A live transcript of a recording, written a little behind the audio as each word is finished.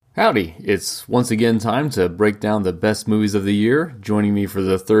Howdy, it's once again time to break down the best movies of the year. Joining me for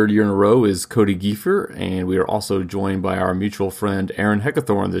the third year in a row is Cody Giefer, and we are also joined by our mutual friend Aaron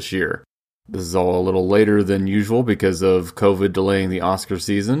Heckathorn this year. This is all a little later than usual because of COVID delaying the Oscar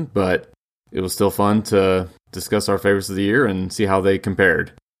season, but it was still fun to discuss our favorites of the year and see how they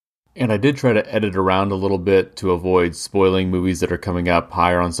compared. And I did try to edit around a little bit to avoid spoiling movies that are coming up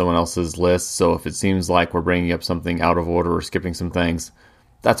higher on someone else's list, so if it seems like we're bringing up something out of order or skipping some things,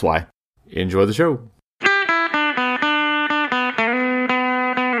 that's why. Enjoy the show.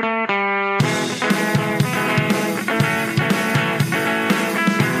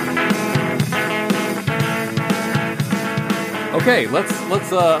 Okay,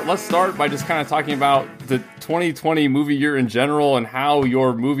 let's start by just kind of talking about the 2020 movie year in general and how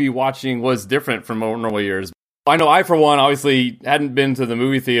your movie watching was different from normal years. I know I, for one, obviously hadn't been to the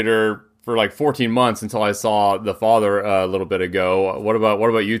movie theater for like 14 months until I saw The Father a little bit ago. What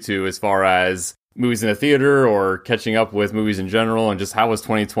about you two as far as movies in the theater or catching up with movies in general, and just how was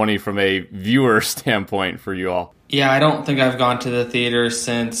 2020 from a viewer standpoint for you all? Yeah, I don't think I've gone to the theater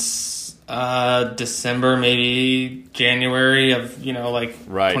since December, maybe January of,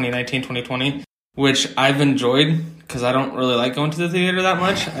 Right. 2019, 2020, which I've enjoyed because I don't really like going to the theater that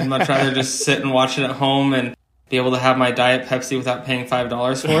much. I'd much rather just sit and watch it at home and be able to have my Diet Pepsi without paying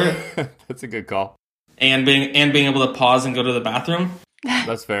 $5 for it. That's a good call. And being able to pause and go to the bathroom.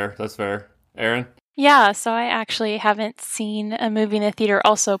 That's fair. Aaron? Yeah, so I actually haven't seen a movie in the theater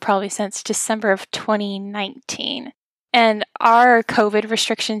also probably since December of 2019. And our COVID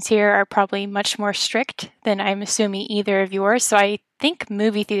restrictions here are probably much more strict than I'm assuming either of yours. So I think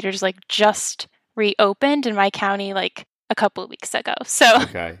movie theaters just reopened in my county a couple of weeks ago. So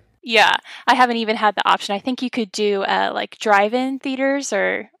okay. Yeah, I haven't even had the option. I think you could do drive-in theaters,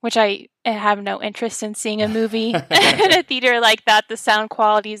 which I have no interest in seeing a movie in a theater like that. The sound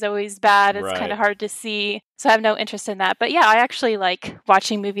quality is always bad. It's kind of hard to see. So I have no interest in that. But yeah, I actually like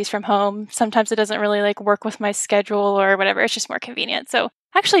watching movies from home. Sometimes it doesn't really work with my schedule or whatever. It's just more convenient. So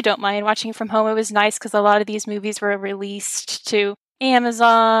I actually don't mind watching from home. It was nice because a lot of these movies were released to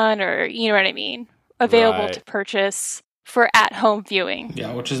Amazon or, you know what I mean, available to purchase for at-home viewing.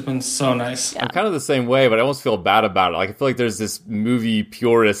 Yeah, which has been so nice. Yeah. I'm kind of the same way, but I almost feel bad about it. I feel like there's this movie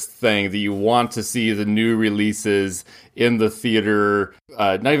purist thing that you want to see the new releases in the theater,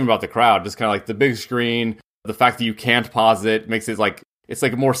 not even about the crowd, just kind of the big screen. The fact that you can't pause it makes it it's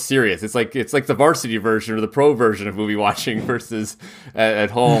more serious. It's like the varsity version or the pro version of movie watching versus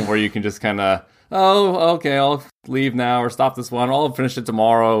at home where you can just kind of, oh, okay, I'll leave now or stop this one. I'll finish it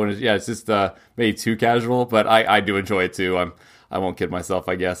tomorrow. And it's just maybe too casual, but I do enjoy it too. I won't kid myself,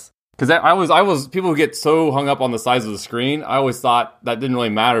 I guess. Because I was people who get so hung up on the size of the screen. I always thought that didn't really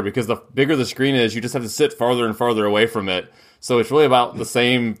matter because the bigger the screen is, you just have to sit farther and farther away from it. So it's really about the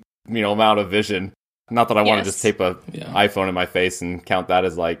same, amount of vision. Not that I want to just tape a iPhone in my face and count that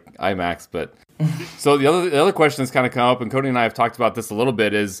as IMAX, but so the other question that's kind of come up, and Cody and I have talked about this a little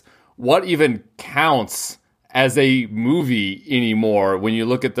bit, is what even counts as a movie anymore when you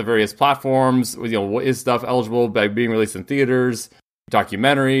look at the various platforms? What is stuff eligible by being released in theaters,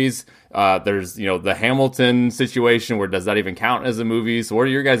 documentaries? There's the Hamilton situation where does that even count as a movie? So what are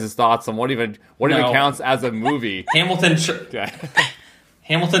your guys' thoughts on what even counts as a movie? Hamilton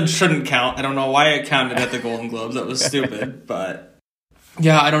shouldn't count. I don't know why it counted at the Golden Globes. That was stupid. But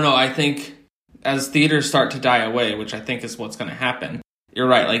yeah, I don't know. I think as theaters start to die away, which I think is what's going to happen, you're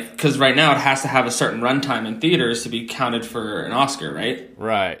right. Because right now it has to have a certain runtime in theaters to be counted for an Oscar, right?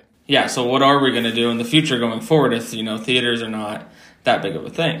 Right. Yeah, so what are we going to do in the future going forward if, theaters are not that big of a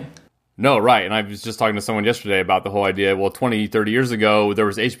thing? No, right. And I was just talking to someone yesterday about the whole idea. Well, 20, 30 years ago, there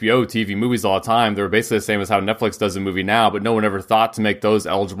was HBO TV movies all the time. They were basically the same as how Netflix does a movie now, but no one ever thought to make those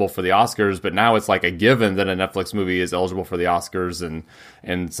eligible for the Oscars. But now it's a given that a Netflix movie is eligible for the Oscars.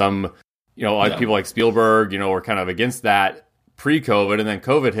 And some, people like Spielberg, were kind of against that pre-COVID, and then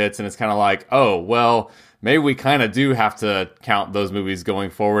COVID hits, and it's kind of oh, well, maybe we kind of do have to count those movies going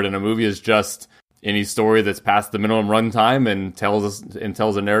forward, and a movie is just any story that's past the minimum runtime and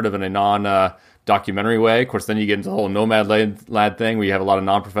tells a narrative in a non-documentary way. Of course, then you get into the whole Nomad thing where you have a lot of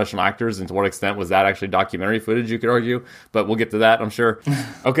non-professional actors, and to what extent was that actually documentary footage, you could argue, but we'll get to that, I'm sure.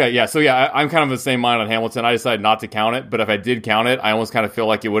 Okay, yeah, so yeah, I'm kind of the same mind on Hamilton. I decided not to count it, but if I did count it, I almost kind of feel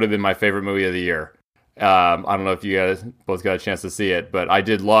like it would have been my favorite movie of the year. I don't know if you guys both got a chance to see it, but I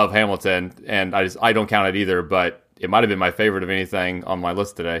did love Hamilton, and I don't count it either, but it might have been my favorite of anything on my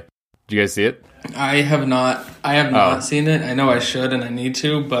list today. Did you guys see it? I have not. I have not seen it. I know I should and I need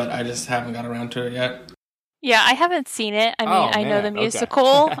to, but I just haven't got around to it yet. Yeah, I haven't seen it. I mean, Oh, I know man. the Okay.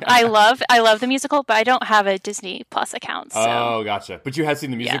 musical. I love the musical, but I don't have a Disney Plus account. So Oh, gotcha. But you had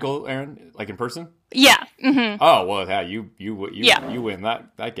seen the musical, Aaron, like in person? yeah, hmm Oh, well, yeah, you Yeah. you win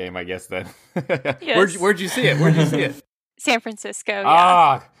that game, I guess. Then Yes. where'd you see it? Where'd you see it? San Francisco. Yeah.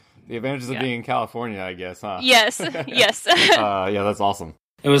 Ah, the advantages of Yeah. being in California, I guess, huh? Yes. Yes. Yeah, that's awesome.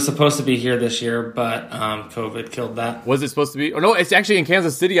 It was supposed to be here this year, but COVID killed that. Was it supposed to be? Oh no, it's actually in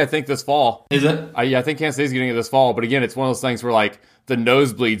Kansas City, I think, this fall. Is it? Yeah, I think Kansas City's getting it this fall. But again, it's one of those things where like the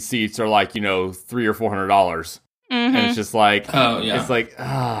nosebleed seats are like $300 or $400, and it's just like, Oh, yeah. it's like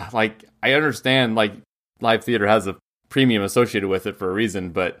like I understand like live theater has a premium associated with it for a reason,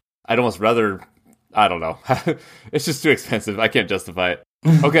 but I'd almost rather, I don't know, it's just too expensive. I can't justify it.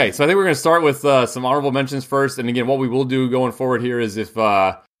 Okay, so I think we're going to start with some honorable mentions first. And again, what we will do going forward here is if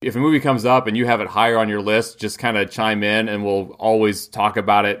a movie comes up and you have it higher on your list, just kind of chime in, and we'll always talk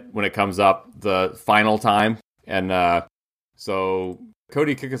about it when it comes up the final time. And so,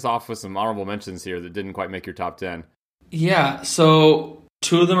 Cody, kick us off with some honorable mentions here that didn't quite make your top 10. Yeah, so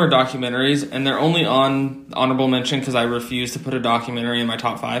 2 of them are documentaries, and they're only on honorable mention because I refuse to put a documentary in my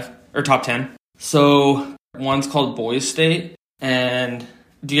top 5 or top 10. So one's called Boys State, and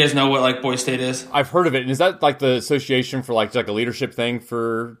do you guys know what like Boys State is? I've heard of it. And is that like the association for like a leadership thing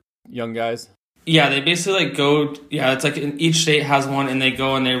for young guys? Yeah, they basically like go. Yeah, it's like each state has one, and they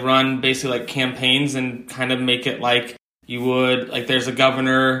go and they run basically like campaigns and kind of make it like you would like. There's a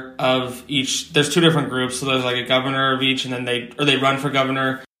governor of each. There's 2 different groups, so there's like a governor of each, and then they run for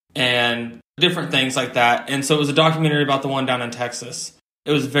governor and different things like that. And so it was a documentary about the one down in Texas.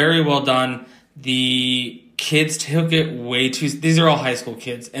 It was very well done. The kids took it way too. These are all high school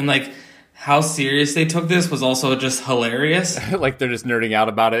kids, and like how serious they took this was also just hilarious. Like they're just nerding out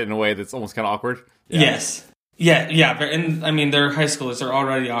about it in a way that's almost kind of awkward. Yeah. Yes. Yeah. And I mean, they're high schoolers. They're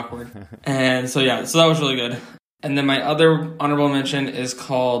already awkward. And so, yeah, so that was really good. And then my other honorable mention is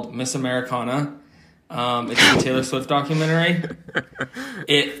called Miss Americana. It's a Taylor Swift documentary.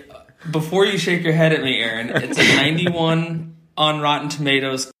 Before you shake your head at me, Aaron, it's a 91 on Rotten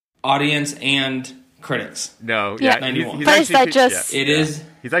Tomatoes audience and critics. No, Yeah. 91. But is that just- It is.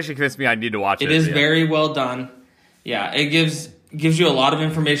 He's actually convinced me I need to watch it. It is yeah. very well done. Yeah, it gives you a lot of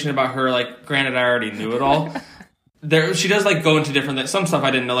information about her. Like, granted, I already knew it all. She does like go into different things. Some stuff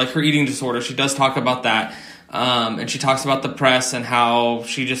I didn't know, like her eating disorder. She does talk about that, and she talks about the press and how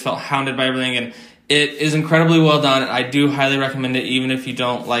she just felt hounded by everything. And it is incredibly well done. I do highly recommend it, even if you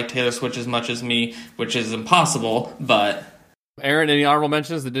don't like Taylor Swift as much as me, which is impossible. But Aaron, any honorable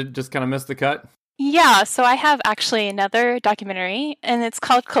mentions that did just kind of miss the cut? Yeah, so I have actually another documentary, and it's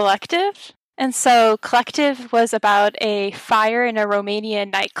called Collective. And so Collective was about a fire in a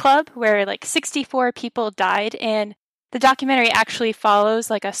Romanian nightclub where like 64 people died, and the documentary actually follows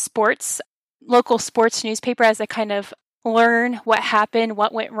like a local sports newspaper as they kind of learn what happened,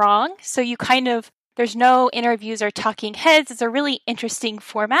 what went wrong. So there's no interviews or talking heads. It's a really interesting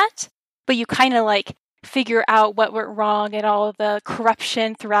format, but you kind of like figure out what went wrong and all of the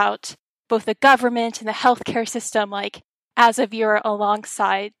corruption throughout both the government and the healthcare system, like as a viewer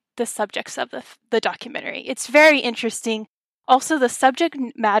alongside the subjects of the documentary. It's very interesting. Also, the subject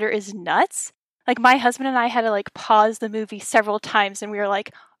matter is nuts. Like my husband and I had to like pause the movie several times, and we were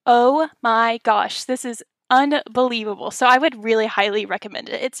like, oh my gosh, this is unbelievable. So I would really highly recommend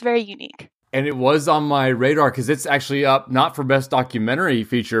it. It's very unique. And it was on my radar because it's actually up not for best documentary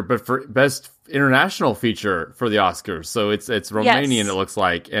feature, but for best international feature for the Oscars. So it's Romanian, Yes. it looks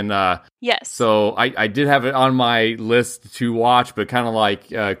like. And Yes. so I did have it on my list to watch, but kind of like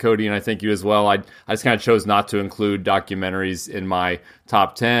Cody, and I think you as well, I just kind of chose not to include documentaries in my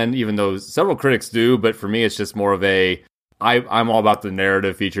top 10, even though several critics do. But for me, it's just more of I'm all about the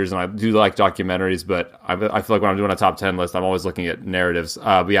narrative features, and I do like documentaries, but I feel like when I'm doing a top 10 list, I'm always looking at narratives.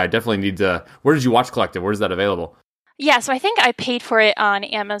 But yeah, I definitely need to. Where did you watch Collective? Where is that available? Yeah, so I think I paid for it on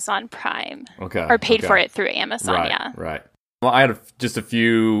Amazon Prime. Okay. Or paid for it through Amazon, Right, yeah. Right. Well, I had just a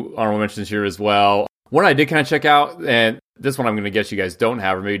few honorable mentions here as well. One I did kind of check out, and this one I'm going to guess you guys don't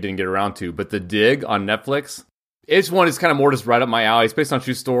have, or maybe didn't get around to, but The Dig on Netflix. It's one is kind of more just right up my alley. It's based on a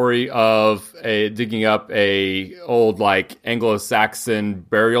true story of digging up a old like Anglo-Saxon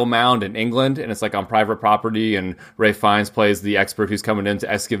burial mound in England, and it's like on private property. And Ray Fiennes plays the expert who's coming in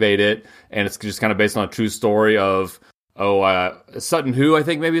to excavate it, and it's just kind of based on a true story of Sutton Hoo, I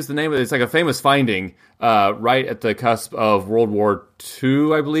think maybe is the name of it. It's like a famous finding right at the cusp of World War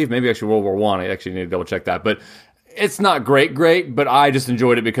II, I believe. Maybe actually World War One. I actually need to double check that, but. It's not great, but I just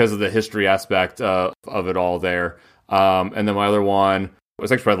enjoyed it because of the history aspect of it all there. And then my other one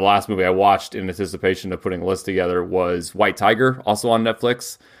was actually probably the last movie I watched in anticipation of putting a list together was White Tiger, also on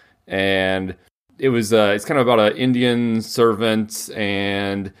Netflix. And it's kind of about an Indian servant,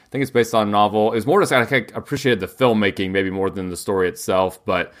 and I think it's based on a novel. It was more just I appreciated the filmmaking maybe more than the story itself,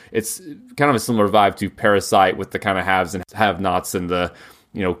 but it's kind of a similar vibe to Parasite with the kind of haves and have-nots and the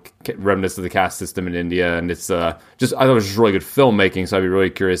remnants of the caste system in India, and it's I thought it was just really good filmmaking, so I'd be really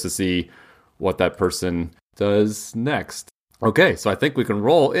curious to see what that person does next. Okay, so I think we can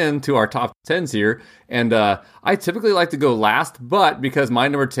roll into our top 10s here, and I typically like to go last, but because my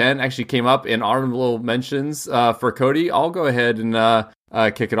number 10 actually came up in honorable mentions for Cody, I'll go ahead and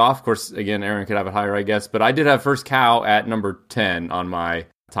kick it off. Of course, again, Aaron could have it higher, I guess, but I did have First Cow at number 10 on my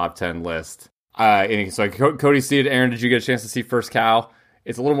top 10 list. So Cody see it. Aaron, did you get a chance to see First Cow?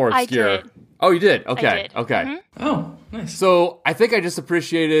 It's a little more obscure. I did. Oh, you did? Okay. I did. Okay. Mm-hmm. Oh, nice. So I think I just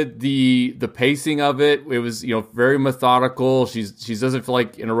appreciated the pacing of it. It was, very methodical. She doesn't feel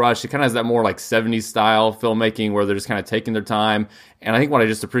like in a rush. It kind of has that more like 70s style filmmaking where they're just kind of taking their time. And I think what I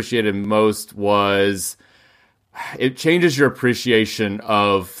just appreciated most was it changes your appreciation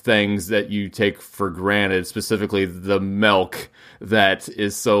of things that you take for granted, specifically the milk that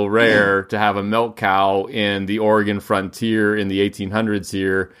is so rare to have a milk cow in the Oregon frontier in the 1800s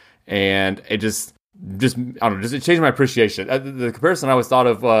here. And it just I don't know, it changed my appreciation. The comparison I always thought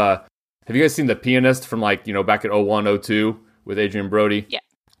of, have you guys seen The Pianist from back at 01, 02 with Adrian Brody? Yeah.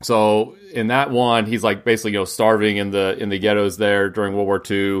 So in that one, he's like basically, starving in the ghettos there during World War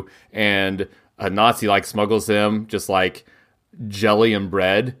II, and a Nazi smuggles him just like jelly and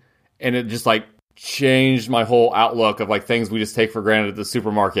bread, and it just changed my whole outlook of things we just take for granted at the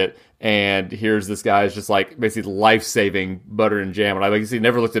supermarket. And here's this guy's just basically life-saving butter and jam. And I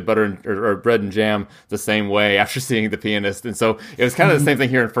never looked at butter or bread and jam the same way after seeing The Pianist. And so it was kind of the same thing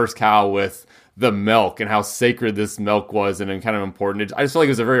here in First Cow with the milk and how sacred this milk was and kind of important. I just feel like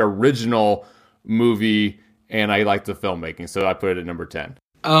it was a very original movie, and I liked the filmmaking. So I put it at number 10.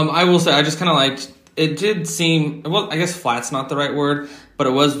 I will say I just kind of liked. It did seem, well, I guess flat's not the right word, but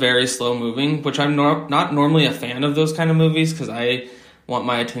it was very slow moving, which I'm not normally a fan of those kind of movies because I want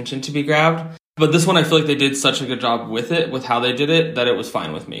my attention to be grabbed. But this one, I feel like they did such a good job with how they did it, that it was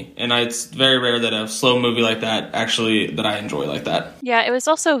fine with me. And it's very rare that a slow movie like that that I enjoy like that. Yeah, it was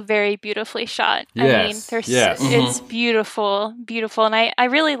also very beautifully shot. Yes. It's beautiful, beautiful. And I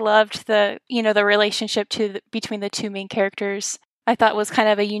really loved the relationship between the two main characters. I thought was kind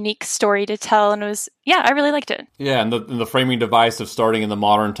of a unique story to tell, and I really liked it. Yeah, and the framing device of starting in the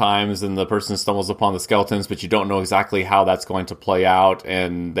modern times, and the person stumbles upon the skeletons, but you don't know exactly how that's going to play out,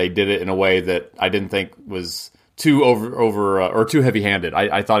 and they did it in a way that I didn't think was too or too heavy-handed.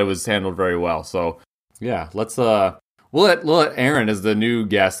 I thought it was handled very well. So, yeah, let's we'll let Erin as the new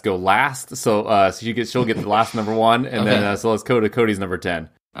guest go last. So, she'll get the last number 1, and okay. Then so let's go to Cody's number 10.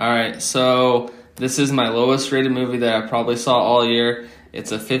 All right, so this is my lowest rated movie that I probably saw all year.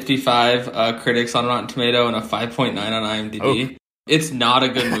 It's a 55 critics on Rotten Tomato and a 5.9 on IMDb. Oh. It's not a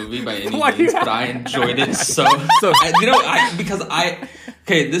good movie by any means, but I enjoyed it so.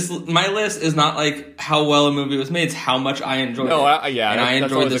 My list is not how well a movie was made; it's how much I enjoyed it. I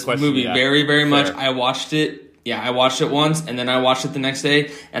enjoyed this movie very, very much. I watched it. Yeah, I watched it once, and then I watched it the next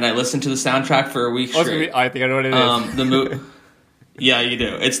day, and I listened to the soundtrack for a week straight. I think I know what it is. Yeah, you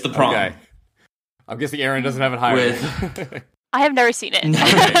do. It's The Prom. Okay. I'm guessing Aaron doesn't have it higher. I have never seen it.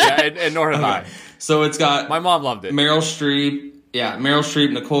 and nor have I. So it's got... My mom loved it. Meryl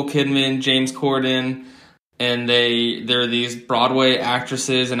Streep, Nicole Kidman, James Corden, and they're these Broadway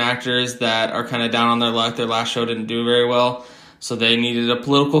actresses and actors that are kind of down on their luck. Their last show didn't do very well, so they needed a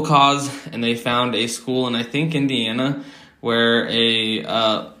political cause, and they found a school in, I think, Indiana, where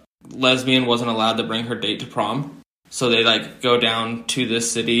a lesbian wasn't allowed to bring her date to prom. So they go down to this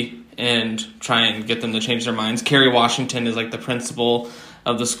city and try and get them to change their minds. Kerry Washington is the principal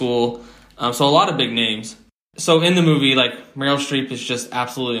of the school. So a lot of big names. So in the movie, Meryl Streep is just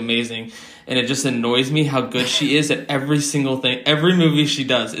absolutely amazing. And it just annoys me how good she is at every single thing. Every movie she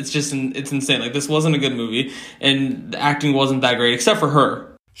does. It's insane. This wasn't a good movie. And the acting wasn't that great, except for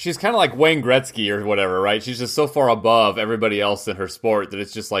her. She's kind of like Wayne Gretzky or whatever, right? She's just so far above everybody else in her sport that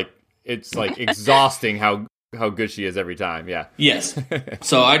it's just it's exhausting how good she is every time, yeah. Yes.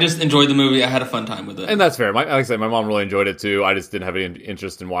 So I just enjoyed the movie. I had a fun time with it. And that's fair. Like I said, my mom really enjoyed it too. I just didn't have any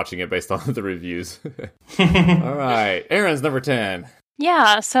interest in watching it based on the reviews. All right. Aaron's number 10.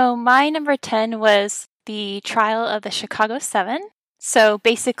 Yeah, so my number 10 was The Trial of the Chicago 7. So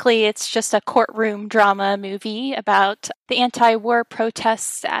basically it's just a courtroom drama movie about the anti-war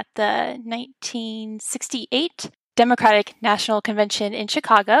protests at the 1968 Democratic National Convention in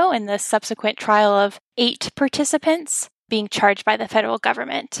Chicago and the subsequent trial of 8 participants being charged by the federal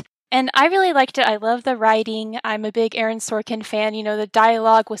government. And I really liked it. I love the writing. I'm a big Aaron Sorkin fan. You know, the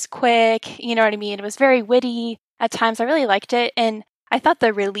dialogue was quick. You know what I mean? It was very witty at times. I really liked it. And I thought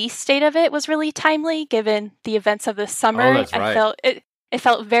the release date of it was really timely given the events of the summer. Oh, that's right. It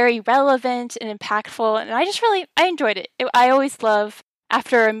felt very relevant and impactful. And I enjoyed it. I always love,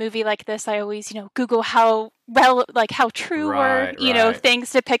 after a movie like this, I always, Google how true were,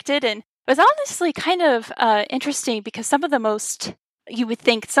 things depicted. And it was honestly kind of interesting because you would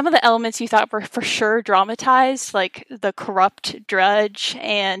think some of the elements you thought were for sure dramatized, like the corrupt Drudge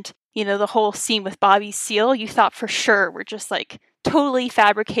and, the whole scene with Bobby Seale, you thought for sure were just like totally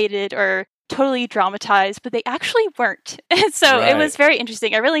fabricated or totally dramatized, but they actually weren't. So It was very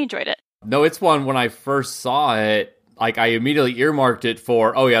interesting. I really enjoyed it. No, it's one when I first saw it, like I immediately earmarked it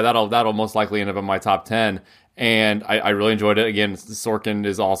for, that'll most likely end up in my top 10. And I really enjoyed it. Again, Sorkin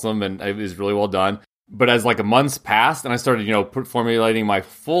is awesome and it was really well done. But as like a months passed and I started, formulating my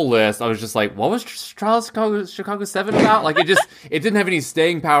full list, I was just like, what was Trial of Chicago 7 about? Like it didn't have any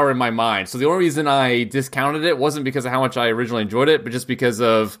staying power in my mind. So the only reason I discounted it wasn't because of how much I originally enjoyed it, but just because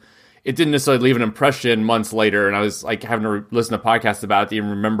of it didn't necessarily leave an impression months later. And I was like having to listen to podcasts about it to even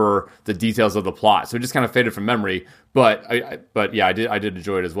remember the details of the plot. So it just kind of faded from memory. But yeah, I did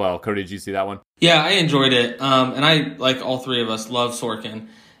enjoy it as well. Cody, did you see that one? Yeah, I enjoyed it. And I, like all three of us, love Sorkin.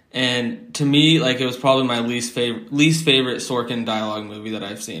 And to me, like, it was probably my least favorite Sorkin dialogue movie that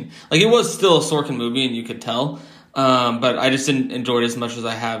I've seen. Like, it was still a Sorkin movie, and you could tell. But I just didn't enjoy it as much as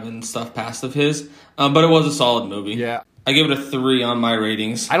I have in stuff past of his. But it was a solid movie. Yeah. I give it a 3 on my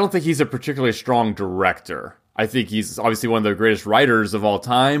ratings. I don't think he's a particularly strong director. I think he's obviously one of the greatest writers of all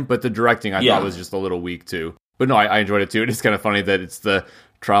time, but the directing I thought was just a little weak, too. But no, I enjoyed it, too. It's kind of funny that it's the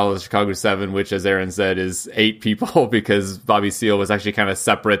Trial of Chicago 7, which, as Aaron said, is 8 people because Bobby Seale was actually kind of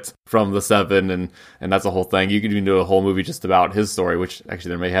separate from the 7, and that's a whole thing. You could even do a whole movie just about his story, which actually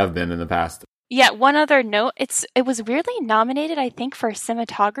there may have been in the past. Yeah, one other note, it was weirdly nominated, I think, for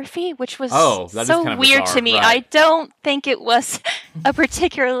cinematography, which was so kind of weird bizarre, to me. Right. I don't think it was a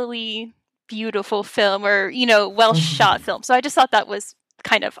particularly beautiful film or, well shot film. So I just thought that was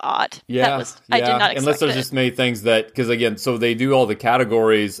kind of odd. Yeah, I did not expect unless there's just many things that, because again, so they do all the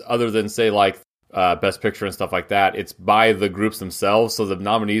categories other than say like Best Picture and stuff like that. It's by the groups themselves. So the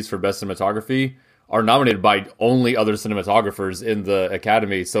nominees for Best Cinematography are nominated by only other cinematographers in the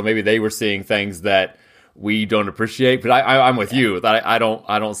Academy. So maybe they were seeing things that we don't appreciate. But I'm with you that I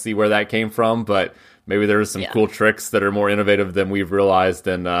don't see where that came from. But maybe there's some cool tricks that are more innovative than we've realized.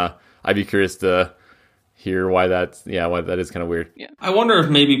 And I'd be curious to hear why that is kind of weird. Yeah. I wonder if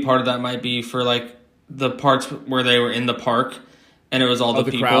maybe part of that might be for like the parts where they were in the park and it was all the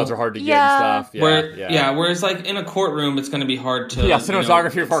people. Crowds are hard to get and stuff. Whereas like in a courtroom, it's going to be hard to. Yeah,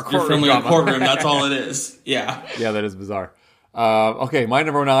 cinematography for a courtroom. You're filming a courtroom. That's all it is. Yeah. Yeah, that is bizarre. Okay, my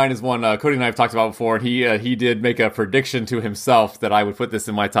number 9 is one Cody and I have talked about before. And he did make a prediction to himself that I would put this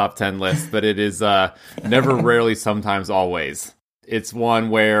in my top 10 list, but it is Never, Rarely, Sometimes, Always. It's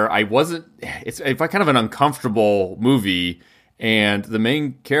one where it's kind of an uncomfortable movie, and the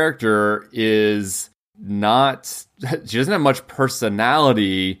main character is she doesn't have much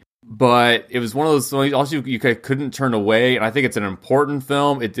personality, but it was one of those things also you couldn't turn away, and I think it's an important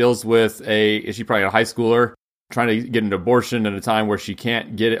film. It deals with she's probably a high schooler trying to get an abortion at a time where she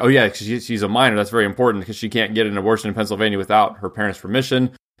can't get it. Oh yeah, she's a minor. That's very important because she can't get an abortion in Pennsylvania without her parents'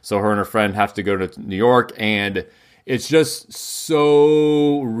 permission. So her and her friend have to go to New York, and it's just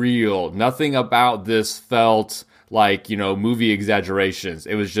so real. Nothing about this felt like, movie exaggerations.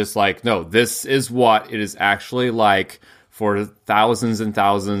 It was just like, no, this is what it is actually like for thousands and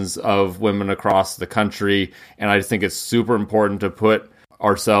thousands of women across the country. And I just think it's super important to put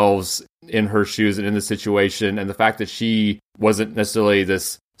ourselves in her shoes and in the situation. And the fact that she wasn't necessarily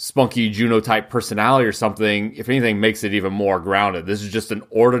this spunky Juno type personality or something, if anything, makes it even more grounded. This is just an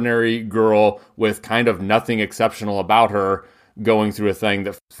ordinary girl with kind of nothing exceptional about her going through a thing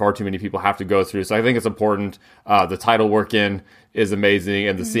that far too many people have to go through. So I think it's important. The title work in is amazing,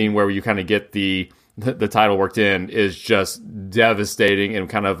 and the scene where you kind of get the title worked in is just devastating and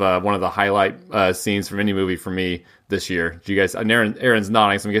kind of one of the highlight scenes from any movie for me this year. Do you guys? Aaron's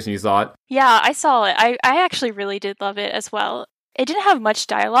nodding, so I'm guessing you saw it. Yeah, I saw it. I actually really did love it as well. It didn't have much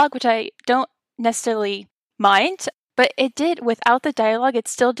dialogue, which I don't necessarily mind, but it did, without the dialogue, it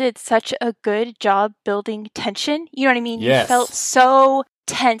still did such a good job building tension. You know what I mean? Yes. You felt so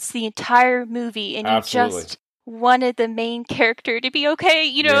tense the entire movie, and Absolutely. You just wanted the main character to be okay,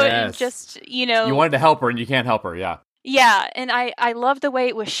 Yes. and just, You wanted to help her, and you can't help her, yeah. Yeah, and I love the way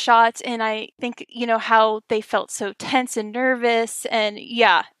it was shot, and I think, how they felt so tense and nervous, and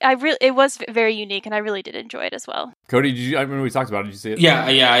yeah, it was very unique, and I really did enjoy it as well. Cody, I remember we talked about it. Did you see it?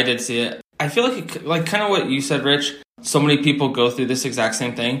 Yeah, I did see it. I feel like kind of what you said, Rich, so many people go through this exact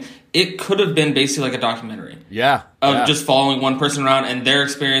same thing. It could have been basically like a documentary. Yeah. Of just following one person around and their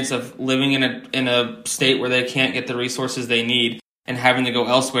experience of living in a state where they can't get the resources they need and having to go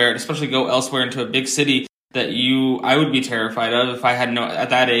elsewhere, especially go elsewhere into a big city that I would be terrified of if I had at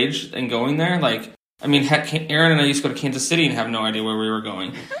that age and going there. Like, I mean, Aaron and I used to go to Kansas City and have no idea where we were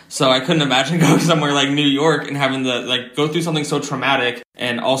going. So I couldn't imagine going somewhere like New York and having to go through something so traumatic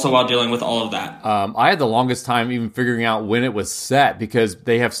and also while dealing with all of that. I had the longest time even figuring out when it was set because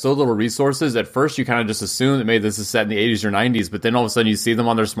they have so little resources. At first, you kind of just assume that maybe this is set in the 80s or 90s, but then all of a sudden you see them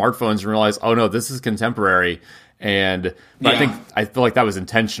on their smartphones and realize, oh no, this is contemporary. And I feel like that was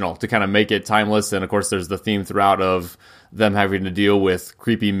intentional to kind of make it timeless. And of course, there's the theme throughout of them having to deal with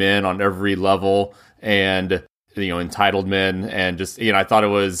creepy men on every level and, entitled men. And just, I thought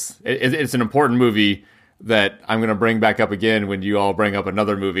it's an important movie that I'm going to bring back up again when you all bring up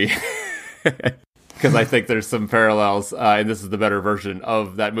another movie. Because I think there's some parallels, and this is the better version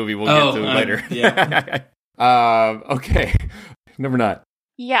of that movie we'll get to later. Yeah. Okay. Number 9.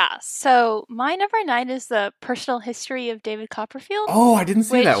 Yeah, so my number 9 is the personal history of David Copperfield. Oh, I didn't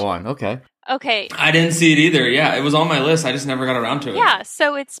see that one. Okay. I didn't see it either. Yeah, it was on my list. I just never got around to it. Yeah,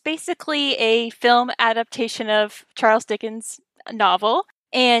 so it's basically a film adaptation of Charles Dickens' novel.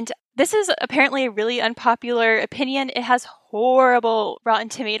 And this is apparently a really unpopular opinion. It has horrible Rotten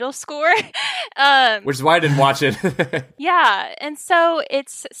Tomatoes score. Which is why I didn't watch it. Yeah, and so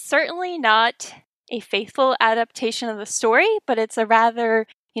it's certainly not a faithful adaptation of the story, but it's a rather,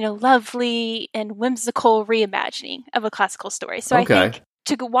 lovely and whimsical reimagining of a classical story. So I think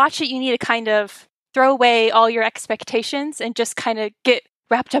to watch it, you need to kind of throw away all your expectations and just kind of get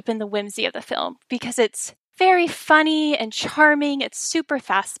wrapped up in the whimsy of the film because it's very funny and charming. It's super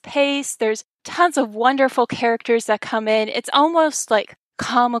fast paced. There's tons of wonderful characters that come in. It's almost like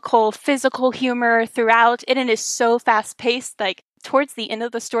comical, physical humor throughout. And it is so fast paced. Like towards the end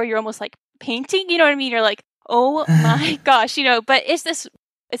of the story, you're almost like painting, you know what I mean? You're like, oh my gosh, but it's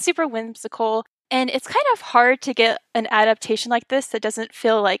super whimsical, and it's kind of hard to get an adaptation like this that doesn't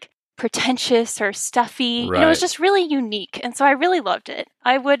feel like pretentious or stuffy. Right. It's just really unique, and so I really loved it.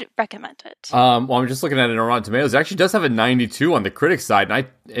 I would recommend it. Well, I'm just looking at it on Rotten Tomatoes. It actually does have a 92 on the critics side,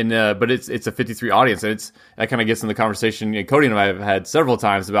 but it's a 53 audience, and that kind of gets in the conversation. And Cody and I have had several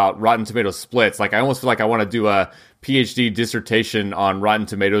times about Rotten Tomatoes splits. Like I almost feel like I want to do a PhD dissertation on Rotten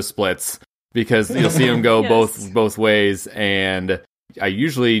Tomatoes splits. Because you'll see them go Yes. both ways, and I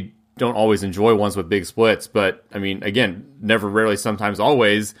usually don't always enjoy ones with big splits, but I mean, again, never, rarely, sometimes,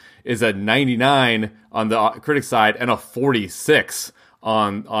 always is a 99 on the critic side and a 46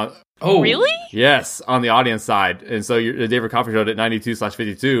 on. Oh, really? Yes, on the audience side, and so the David Copperfield at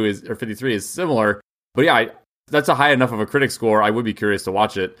 92/52 or 53 is similar, but yeah, that's a high enough of a critic score. I would be curious to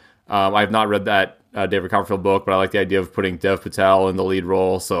watch it. I have not read that David Copperfield book, but I like the idea of putting Dev Patel in the lead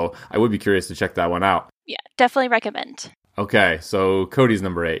role, so I would be curious to check that one out. Yeah, definitely recommend. Okay, so Cody's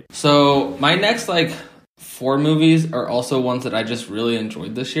number 8. So my next 4 movies are also ones that I just really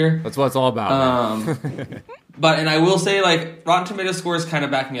enjoyed this year. That's what it's all about. And I will say Rotten Tomatoes scores kind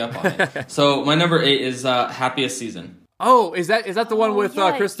of back me up on it. So my number 8 is Happiest Season. Oh, is that the one with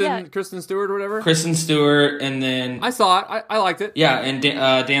Kristen Stewart or whatever? Kristen Stewart, and then I saw it. I liked it. Yeah, and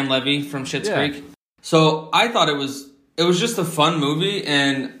Dan Levy from Schitt's Creek. So I thought it was just a fun movie,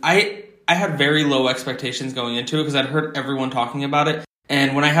 and I had very low expectations going into it because I'd heard everyone talking about it.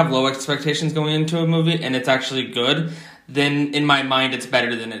 And when I have low expectations going into a movie and it's actually good, then in my mind it's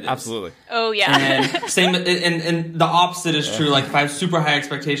better than it is. Absolutely. Oh yeah. And same, and the opposite is true. Like if I have super high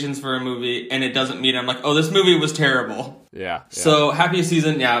expectations for a movie and it doesn't meet, I'm like, oh, this movie was terrible. Yeah. So Happiest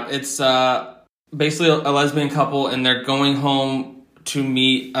Season, it's basically a lesbian couple, and they're going home to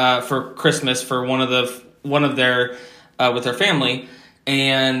meet for Christmas for one of their with their family,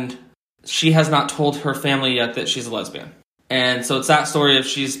 and she has not told her family yet that she's a lesbian. And so it's that story of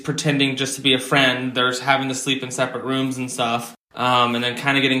she's pretending just to be a friend. They're having to sleep in separate rooms and stuff, and then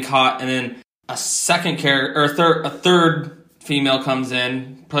kind of getting caught. And then a third female comes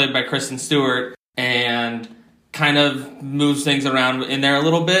in, played by Kristen Stewart, and kind of moves things around in there a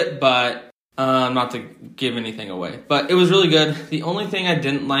little bit, but not to give anything away. But it was really good. The only thing I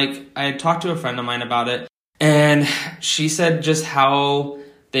didn't like, I had talked to a friend of mine about it, and she said just how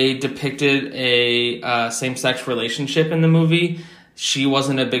they depicted a same-sex relationship in the movie she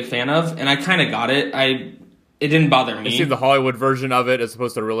wasn't a big fan of, and I kind of got it. It didn't bother me. You see the Hollywood version of it as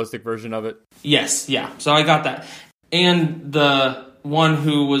opposed to the realistic version of it? Yes, yeah. So I got that. and the one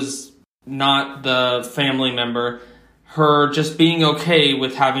who was not the family member, her just being okay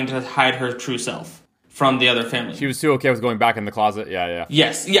with having to hide her true self from the other family. She was too okay with going back in the closet. Yeah.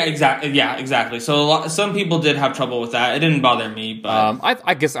 Yes. Yeah. Exactly. So some people did have trouble with that. It didn't bother me, but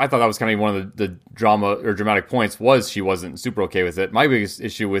I guess I thought that was kind of one of the drama or dramatic points was she wasn't super okay with it. My biggest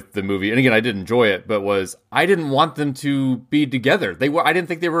issue with the movie, and again, I did enjoy it, but was I didn't want them to be together. I didn't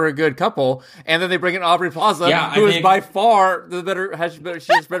think they were a good couple, and then they bring in Aubrey Plaza, who is by far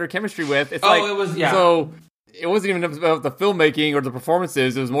she has better chemistry with. It's so. It wasn't even about the filmmaking or the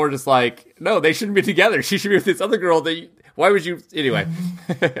performances. It was more just like, no, they shouldn't be together. She should be with this other girl. Why would you? Anyway,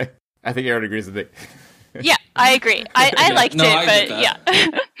 I think Aaron agrees with me. Yeah, I agree. I liked it, but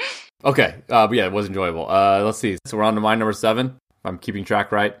yeah. Okay, but yeah, it was enjoyable. Let's see. So we're on to my number 7. If I'm keeping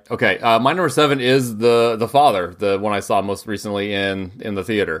track right. Okay, my number 7 is the Father, the one I saw most recently in the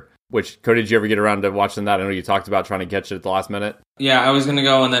theater. Which, Cody, did you ever get around to watching that? I know you talked about trying to catch it at the last minute. Yeah, I was going to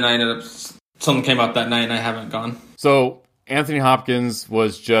go, and then I ended up... Something came up that night and I haven't gone. So Anthony Hopkins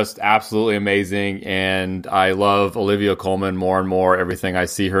was just absolutely amazing, and I love Olivia Colman more and more. Everything I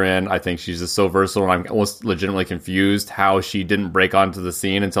see her in, I think she's just so versatile, and I'm almost legitimately confused how she didn't break onto the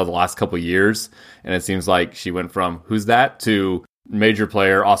scene until the last couple years. And it seems like she went from who's that to major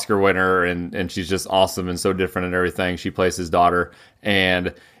player, Oscar winner, and she's just awesome and so different in everything. She plays his daughter,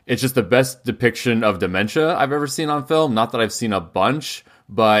 and it's just the best depiction of dementia I've ever seen on film. Not that I've seen a bunch,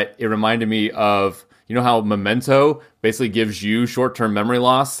 but it reminded me of, you know how Memento basically gives you short-term memory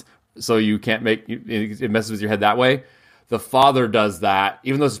loss, so you can't it messes with your head that way? The Father does that.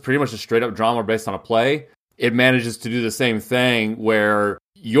 Even though it's pretty much a straight-up drama based on a play, it manages to do the same thing where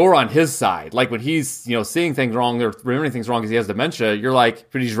you're on his side. Like when he's, seeing things wrong or remembering things wrong because he has dementia, you're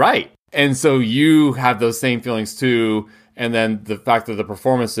like, but he's right. And so you have those same feelings too. And then the fact that the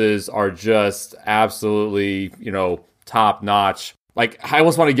performances are just absolutely, top-notch. Like, I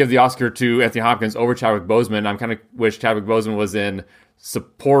almost want to give the Oscar to Anthony Hopkins over Chadwick Boseman. I'm kind of wish Chadwick Boseman was in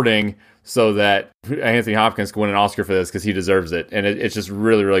supporting so that Anthony Hopkins can win an Oscar for this because he deserves it. And it's just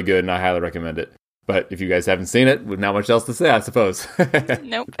really, really good, and I highly recommend it. But if you guys haven't seen it, not much else to say, I suppose.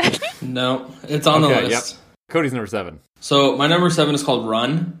 Nope. No, it's on the list. Yep. Cody's number 7. So my number 7 is called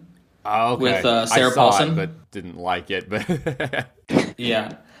Run. Oh, okay. With Sarah Paulson. It, but didn't like it. But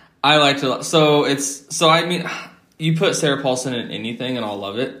yeah, I liked it a lot. So I mean... You put Sarah Paulson in anything and I'll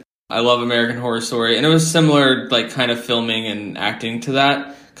love it. I love American Horror Story. And it was similar, like, kind of filming and acting to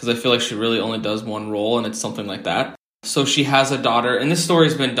that, because I feel like she really only does one role, and it's something like that. So she has a daughter, and this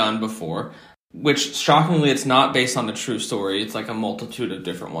story's been done before, which, shockingly, it's not based on a true story. It's like a multitude of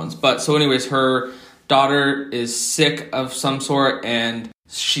different ones. But, so anyways, her daughter is sick of some sort, and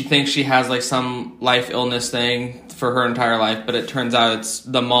she thinks she has, like, some life illness thing for her entire life, but it turns out it's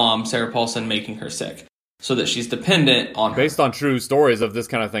the mom, Sarah Paulson, making her sick, so that she's dependent on her. Based on true stories of this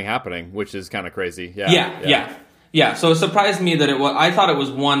kind of thing happening, which is kind of crazy. Yeah. So it surprised me that I thought it was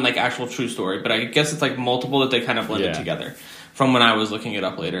one, like, actual true story, but I guess it's, like, multiple that they kind of blended together from when I was looking it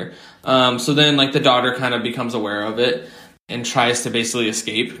up later. So then, like, the daughter kind of becomes aware of it and tries to basically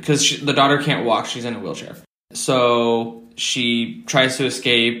escape, because the daughter can't walk. She's in a wheelchair. So she tries to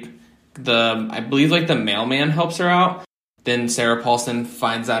escape. I believe, like, the mailman helps her out. Then Sarah Paulson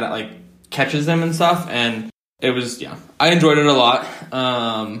finds out, like, catches them and stuff, and it was, I enjoyed it a lot.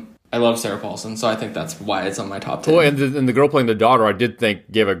 I love Sarah Paulson, so I think that's why it's on my top 10. Well, and the girl playing the daughter, I did think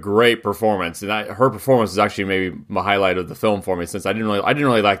gave a great performance, and her performance is actually maybe my highlight of the film for me, since I didn't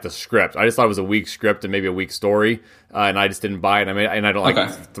really like the script. I just thought it was a weak script and maybe a weak story, and I just didn't buy it. And I don't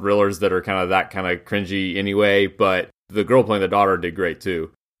like thrillers that are kind of that kind of cringy anyway. But the girl playing the daughter did great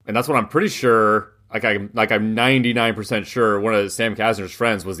too, and that's what I'm pretty sure. I'm 99% sure one of Sam Kasner's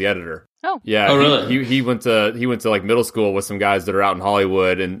friends was the editor. Oh. Yeah. Oh, really? He went to like middle school with some guys that are out in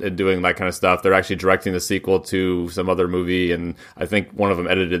Hollywood and doing that kind of stuff. They're actually directing the sequel to some other movie, and I think one of them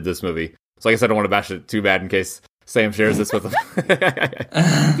edited this movie. So like I said, I don't want to bash it too bad in case Sam shares this with him.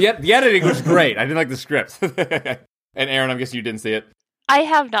 The editing was great. I didn't like the script. And Aaron, I'm guessing you didn't see it. I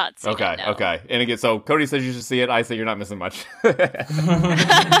have not seen it. No. Okay. And again, so Cody says you should see it. I say you're not missing much.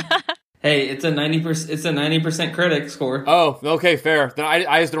 Hey, it's a 90% critic score. Oh, okay, fair. Then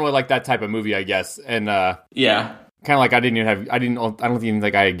I just don't really like that type of movie, I guess. And yeah, kind of like I don't even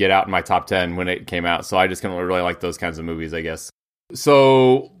think I had Get Out in my top 10 when it came out. So I just kind of really like those kinds of movies, I guess.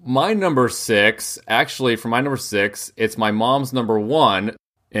 So my number 6, actually, for my number 6, it's my mom's number 1.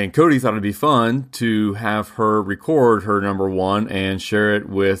 And Cody thought it'd be fun to have her record her number 1 and share it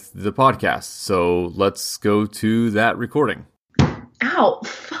with the podcast. So let's go to that recording. Ow.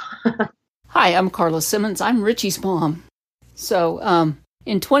 Hi, I'm Carla Simmons. I'm Richie's mom. So,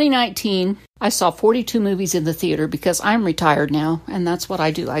 In 2019, I saw 42 movies in the theater because I'm retired now, and that's what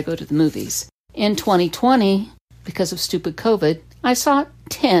I do. I go to the movies. In 2020, because of stupid COVID, I saw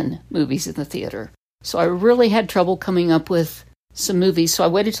 10 movies in the theater. So I really had trouble coming up with some movies, so I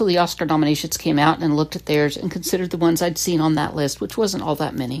waited till the Oscar nominations came out and looked at theirs and considered the ones I'd seen on that list, which wasn't all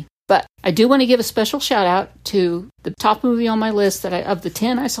that many. But I do want to give a special shout out to the top movie on my list of the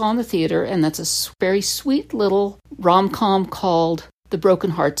 10 I saw in the theater, and that's a very sweet little rom-com called The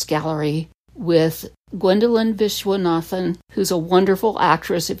Broken Hearts Gallery with Gwendolyn Vishwanathan, who's a wonderful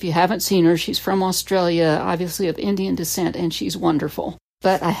actress. If you haven't seen her, she's from Australia, obviously of Indian descent, and she's wonderful.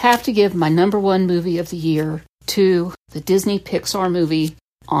 But I have to give my number one movie of the year to the Disney Pixar movie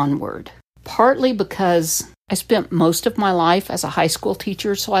Onward. Partly because I spent most of my life as a high school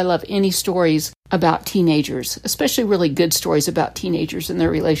teacher, so I love any stories about teenagers, especially really good stories about teenagers and their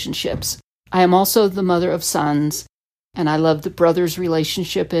relationships. I am also the mother of sons, and I love the brothers'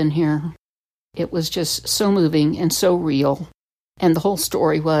 relationship in here. It was just so moving and so real. And the whole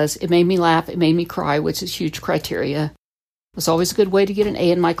story it made me laugh, it made me cry, which is huge criteria. It was always a good way to get an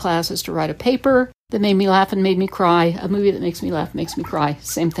A in my class is to write a paper that made me laugh and made me cry. A movie that makes me laugh, makes me cry.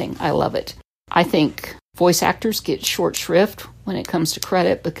 Same thing. I love it. I think voice actors get short shrift when it comes to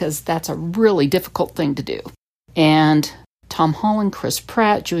credit because that's a really difficult thing to do. And Tom Holland, Chris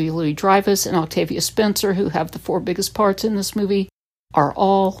Pratt, Julia Louis-Dreyfus, and Octavia Spencer, who have the 4 biggest parts in this movie, are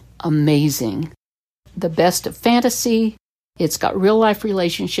all amazing. The best of fantasy. It's got real-life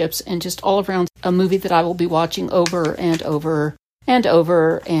relationships and just all around a movie that I will be watching over and over and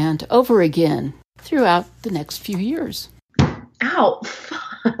over and over again throughout the next few years. Ow.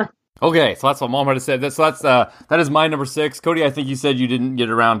 Okay, so that's what Mom had said. That is my number 6. Cody, I think you said you didn't get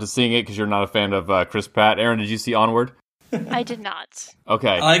around to seeing it because you're not a fan of Chris Pratt. Aaron, did you see Onward? I did not.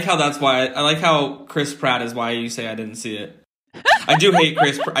 Okay. I like how Chris Pratt is why you say I didn't see it. I do hate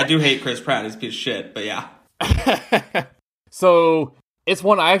Chris Pratt. He's a piece of shit, but yeah. So it's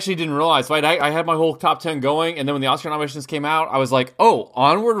one I actually didn't realize. So I had my whole top 10 going, and then when the Oscar nominations came out, I was like, oh,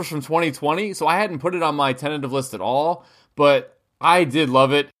 Onward was from 2020? So I hadn't put it on my tentative list at all, but I did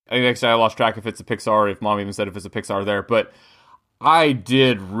love it. Actually, I lost track if it's a Pixar, if Mom even said if it's a Pixar there, but I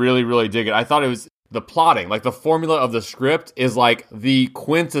did really, really dig it. I thought it was the plotting, like the formula of the script is like the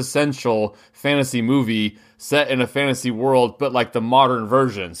quintessential fantasy movie set in a fantasy world, but like the modern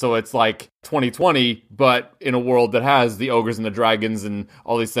version. So it's like 2020, but in a world that has the ogres and the dragons and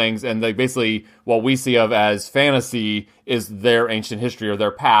all these things. And they basically, what we see of as fantasy is their ancient history or their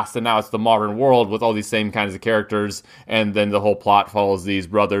past. And now it's the modern world with all these same kinds of characters. And then the whole plot follows these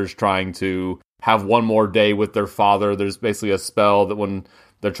brothers trying to have one more day with their father. There's basically a spell that when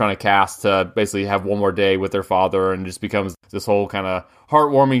they're trying to cast to basically have one more day with their father, and just becomes this whole kind of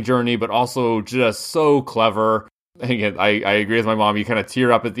heartwarming journey, but also just so clever. And again, I agree with my mom. You kind of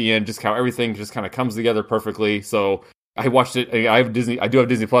tear up at the end, just how everything just kind of comes together perfectly. So I watched it. I do have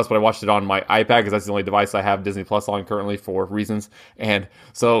Disney Plus, but I watched it on my iPad because that's the only device I have Disney Plus on currently for reasons. And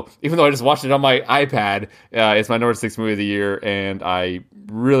so even though I just watched it on my iPad, it's my number 6 movie of the year, and I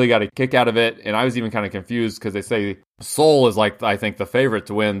really got a kick out of it. And I was even kind of confused because they say Soul is like, I think, the favorite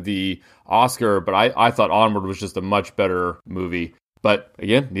to win the Oscar, but I thought Onward was just a much better movie. But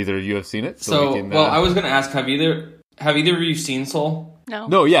again, neither of you have seen it. So I was going to ask, have either of you seen Soul?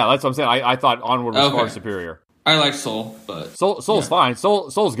 No, yeah, that's what I'm saying. I thought Onward was far superior. I like Soul, but Soul's fine.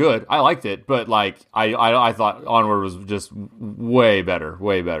 Soul's good. I liked it, but like I thought Onward was just way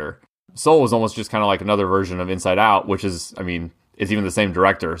better. Soul was almost just kind of like another version of Inside Out, which is, I mean, it's even the same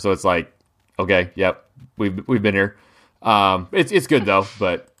director, so it's like, okay, yep, we've been here. It's good though,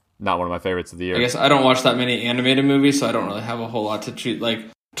 but not one of my favorites of the year. I guess I don't watch that many animated movies, so I don't really have a whole lot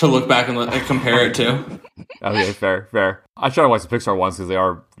to look back and compare it to. Okay, fair. I try to watch the Pixar ones because they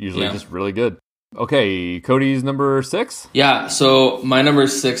are usually just really good. Okay, Cody's number 6? Yeah, so my number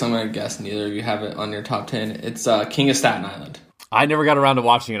 6, I'm going to guess neither of you have it on your top 10. It's King of Staten Island. I never got around to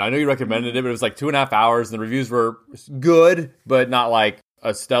watching it. I know you recommended it, but it was like 2.5 hours, and the reviews were good, but not like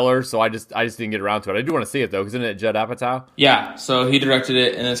a stellar, so I just didn't get around to it. I do want to see it, though, because isn't it Judd Apatow? Yeah, so he directed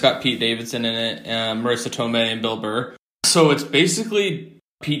it, and it's got Pete Davidson in it, Marissa Tomei, and Bill Burr. So it's basically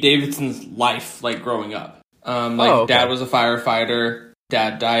Pete Davidson's life, like, growing up. Dad was a firefighter.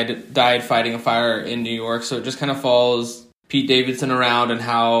 Dad died fighting a fire in New York, so it just kind of follows Pete Davidson around and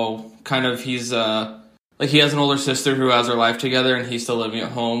how kind of he's he has an older sister who has her life together, and he's still living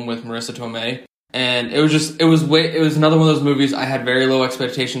at home with Marissa Tomei. And it was another one of those movies I had very low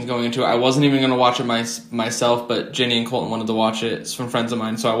expectations going into it. I wasn't even going to watch it myself, but Jenny and Colton wanted to watch it. It's from friends of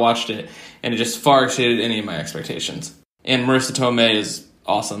mine, so I watched it, and it just far exceeded any of my expectations. And Marissa Tomei is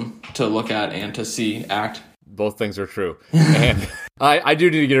awesome to look at and to see act. both things are true. And I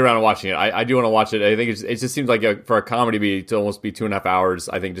do need to get around to watching it. I do want to watch it. I think it just seems like for a comedy to almost be 2.5 hours,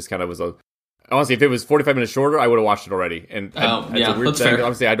 I think just kind of was honestly, if it was 45 minutes shorter, I would have watched it already. And it's a weird thing. Fair.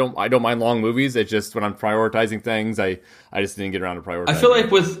 Obviously, I don't mind long movies. It's just when I'm prioritizing things, I just didn't get around to prioritizing.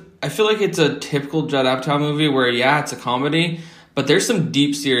 I feel like it's a typical Judd Apatow movie where it's a comedy, but there's some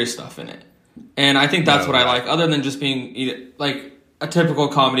deep, serious stuff in it. And I think that's what I like, other than just being like a typical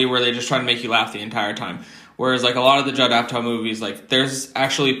comedy where they just try to make you laugh the entire time. Whereas like a lot of the Judd Apatow movies, like there's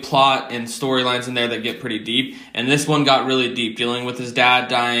actually plot and storylines in there that get pretty deep. And this one got really deep, dealing with his dad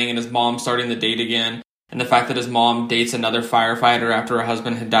dying and his mom starting the date again. And the fact that his mom dates another firefighter after her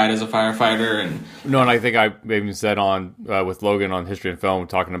husband had died as a firefighter. And I think I even said on with Logan on History and Film,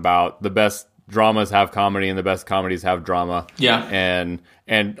 talking about the best dramas have comedy and the best comedies have drama. Yeah.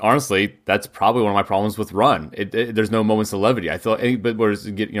 And honestly, that's probably one of my problems with Run. There's no moments of levity. I feel, but whereas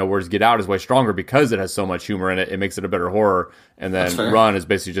Get Out is way stronger because it has so much humor in it. It makes it a better horror. And then Run is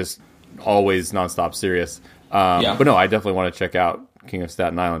basically just always nonstop serious. But no, I definitely want to check out King of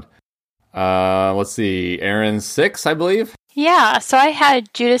Staten Island. Let's see, Aaron 6, I believe. Yeah. So I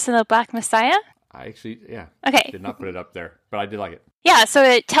had Judas and the Black Messiah. I actually, Okay. Did not put it up there, but I did like it. Yeah, so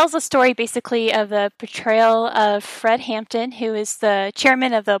it tells the story basically of the portrayal of Fred Hampton, who is the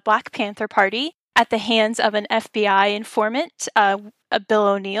chairman of the Black Panther Party, at the hands of an FBI informant, Bill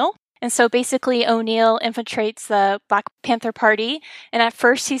O'Neill. And so basically O'Neill infiltrates the Black Panther Party, and at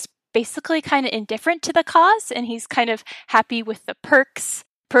first he's basically kind of indifferent to the cause, and he's kind of happy with the perks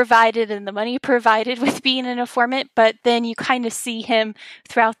provided and the money provided with being an informant, but then you kind of see him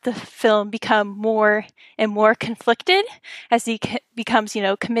throughout the film become more and more conflicted as he becomes,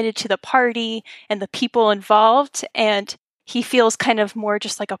 committed to the party and the people involved, and he feels kind of more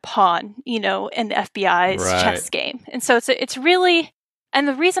just like a pawn, in the FBI's chess game. And so it's really, and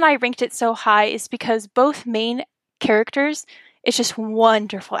the reason I ranked it so high is because both main characters, it's just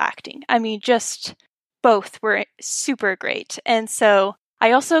wonderful acting. I mean, just both were super great. And so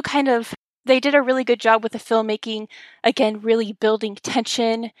I also they did a really good job with the filmmaking, again, really building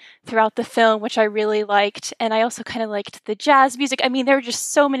tension throughout the film, which I really liked. And I also kind of liked the jazz music. I mean, there were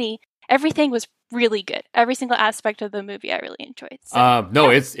just so many, everything was really good. Every single aspect of the movie I really enjoyed. So,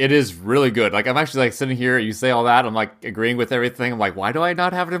 it is really good. Like, I'm actually like sitting here, you say all that, I'm like agreeing with everything. I'm like, why do I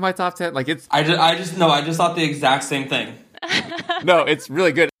not have it in my top 10? Like, it's... I just thought the exact same thing. No, it's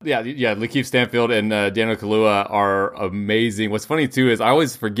really good. Yeah. Lakeith Stanfield and Daniel Kaluuya are amazing. What's funny too is I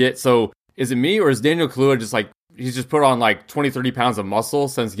always forget. So is it me or is Daniel Kaluuya just like he's just put on like 20-30 pounds of muscle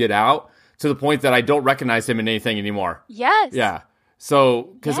since Get Out to the point that I don't recognize him in anything anymore? Yes. Yeah. So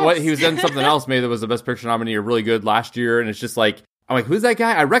because what he was in something else maybe that was the Best Picture nominee or really good last year, and it's just like I'm like, who's that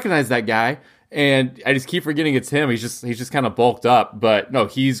guy? I recognize that guy, and I just keep forgetting it's him. He's just kind of bulked up, but no,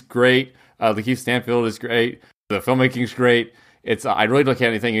 he's great. Lakeith Stanfield is great. The filmmaking's great. It's I really don't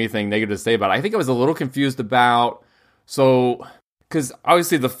have anything negative to say about it. I think I was a little confused about because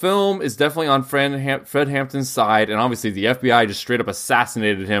obviously the film is definitely on Fred Hampton's side, and obviously the FBI just straight up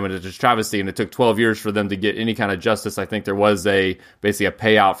assassinated him, and it's just travesty, and it took 12 years for them to get any kind of justice. I think there was basically a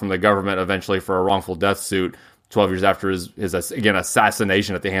payout from the government eventually for a wrongful death suit 12 years after his again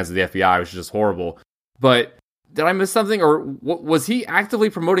assassination at the hands of the FBI, which is just horrible. But did I miss something, or was he actively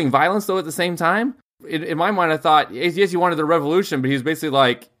promoting violence though at the same time? In my mind, I thought, yes, he wanted the revolution, but he was basically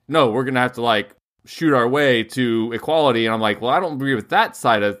like, no, we're going to have to like shoot our way to equality. And I'm like, well, I don't agree with that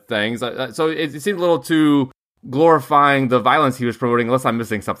side of things. So it seemed a little too glorifying the violence he was promoting, unless I'm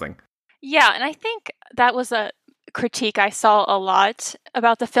missing something. Yeah, and I think that was a critique I saw a lot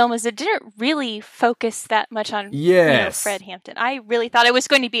about the film, is it didn't really focus that much on Fred Hampton. I really thought it was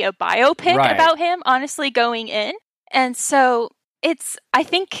going to be a biopic about him, honestly, going in. And so I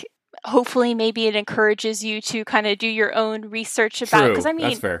think... hopefully maybe it encourages you to kind of do your own research about it. Because I mean,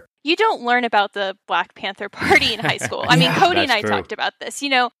 that's fair. You don't learn about the Black Panther Party in high school. I mean, Cody and I talked about this.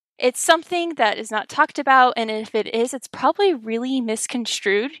 It's something that is not talked about, and if it is, it's probably really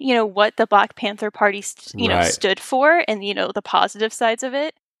misconstrued, what the Black Panther Party stood for and, the positive sides of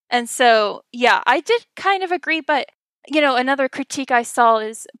it. And so, yeah, I did kind of agree, but, another critique I saw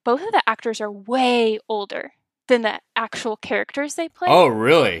is both of the actors are way older than the actual characters they play. Oh,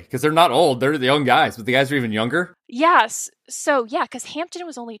 really? Because they're not old. They're the young guys, but the guys are even younger? Yes. So, yeah, because Hampton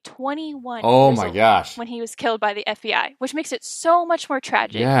was only 21 years my gosh. When he was killed by the FBI, which makes it so much more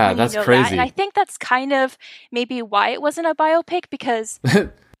tragic. Yeah, that's crazy. That. And I think that's kind of maybe why it wasn't a biopic, because,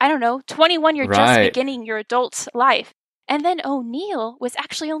 I don't know, 21, you're just beginning your adult life. And then O'Neill was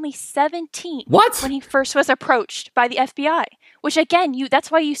actually only 17 when he first was approached by the FBI, which again,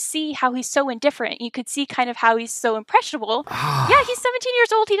 that's why you see how he's so indifferent. You could see kind of how he's so impressionable. Yeah, he's 17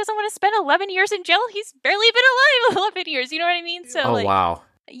 years old. He doesn't want to spend 11 years in jail. He's barely been alive 11 years. You know what I mean? So, wow.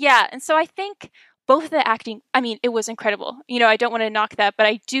 Yeah, and so I think both of the acting, I mean, it was incredible. I don't want to knock that, but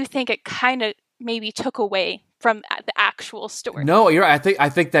I do think it kind of maybe took away from the actual story. No, you're right. I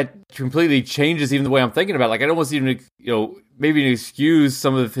think that completely changes even the way I'm thinking about it. Like, I don't want to even, maybe excuse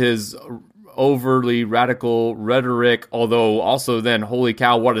some of his overly radical rhetoric, although also then, holy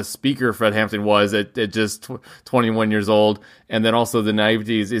cow, what a speaker Fred Hampton was at just 21 years old. And then also the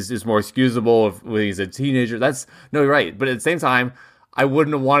naivety is more excusable when he's a teenager. You're right. But at the same time, I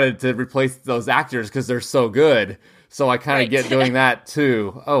wouldn't have wanted to replace those actors because they're so good. So I kind of get doing that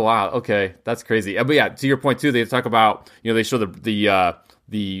too. Oh, wow. Okay. That's crazy. But yeah, to your point too, they talk about, they show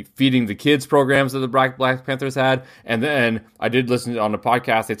the feeding the kids programs that the Black Panthers had. And then I did listen on the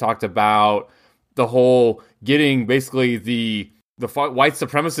podcast. They talked about the whole getting basically the white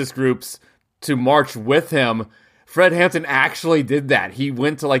supremacist groups to march with him. Fred Hampton actually did that. He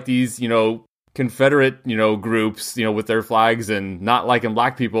went to like these, Confederate, groups, with their flags and not liking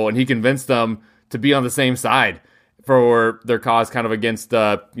black people. And he convinced them to be on the same side for their cause, kind of against,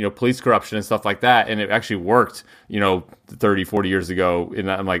 police corruption and stuff like that. And it actually worked, 30, 40 years ago.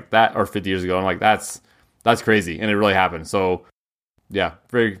 And I'm like that, or 50 years ago. I'm like, that's crazy. And it really happened. So yeah,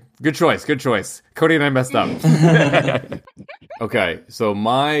 very good choice. Good choice. Cody and I messed up. Okay. So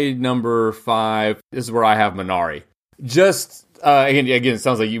my number 5, this is where I have Minari. Just, again, it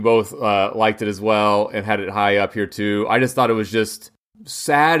sounds like you both liked it as well and had it high up here too. I just thought it was just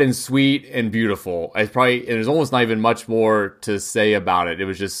sad and sweet and beautiful. There's almost not even much more to say about it. It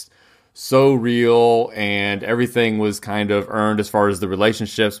was just so real, and everything was kind of earned as far as the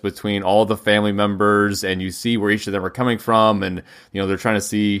relationships between all the family members, and you see where each of them are coming from, and they're trying to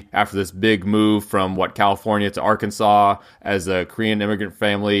see after this big move from California to Arkansas as a Korean immigrant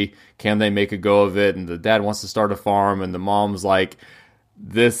family, can they make a go of it? And the dad wants to start a farm, and the mom's like,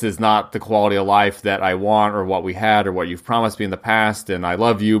 this is not the quality of life that I want or what we had or what you've promised me in the past, and I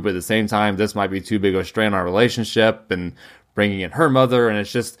love you, but at the same time, this might be too big of a strain on our relationship, and bringing in her mother, and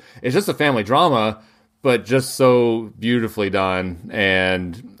it's just a family drama, but just so beautifully done.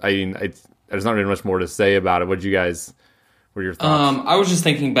 And I mean, there's not really much more to say about it. What are your thoughts? I was just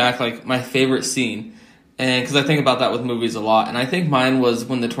thinking back, like my favorite scene, and because I think about that with movies a lot, and I think mine was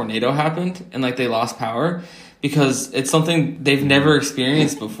when the tornado happened and like they lost power, because it's something they've never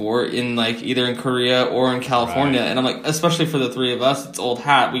experienced before in like either in Korea or in California. Right. And I'm like, especially for the three of us, it's old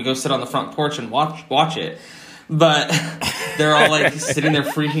hat. We go sit on the front porch and watch it. But they're all like sitting there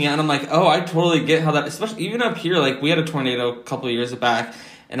freaking out. And I'm like, oh, I totally get how that, especially even up here, like we had a tornado a couple of years back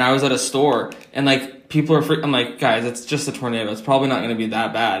and I was at a store and like people are I'm like, guys, it's just a tornado. It's probably not going to be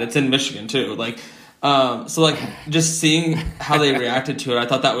that bad. It's in Michigan too. Like, so like just seeing how they reacted to it, I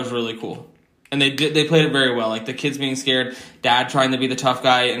thought that was really cool. And they played it very well. Like the kids being scared, dad trying to be the tough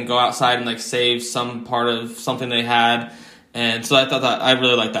guy and go outside and like save some part of something they had. And so I thought that I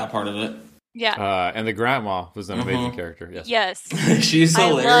really liked that part of it. Yeah. And the grandma was an amazing character. Yes. She's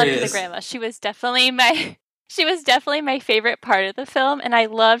hilarious. I loved the grandma. She was definitely my favorite part of the film, and I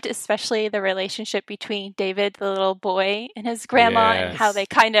loved especially the relationship between David, the little boy, and his grandma, and how they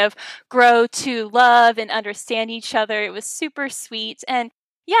kind of grow to love and understand each other. It was super sweet. And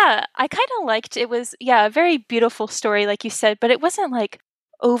yeah, I kind of liked it. Was a very beautiful story, like you said, but it wasn't like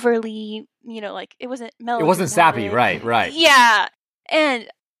overly, like it wasn't melodramatic. It wasn't sappy, right. Yeah. And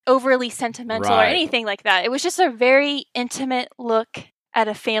overly sentimental or anything like that. It was just a very intimate look at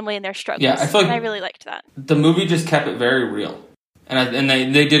a family and their struggles. Yeah, I feel like I really liked that. The movie just kept it very real, and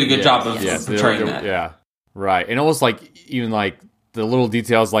they did a good job of portraying that. Yeah, right. And almost like even like the little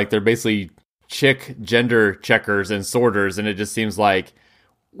details, like they're basically chick gender checkers and sorters, and it just seems like,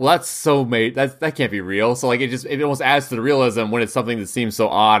 well, that's so made that can't be real. So like it almost adds to the realism when it's something that seems so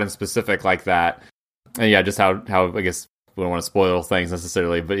odd and specific like that. And yeah, just how I guess. We don't want to spoil things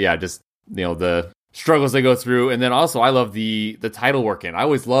necessarily, but yeah, just the struggles they go through, and then also I love the title working. I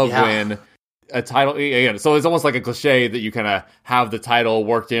always love when a title again. So it's almost like a cliche that you kind of have the title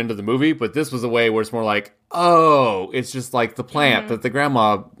worked into the movie, but this was a way where it's more like, oh, it's just like the plant that the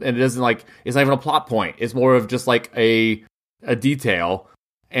grandma, and it doesn't like it's not even a plot point. It's more of just like a detail,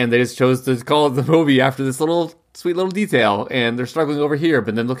 and they just chose to call it the movie after this sweet little detail, and they're struggling over here,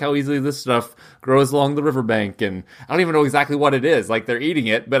 but then look how easily this stuff grows along the riverbank, and I don't even know exactly what it is. Like, they're eating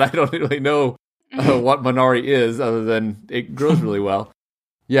it, but I don't really know what Minari is, other than it grows really well.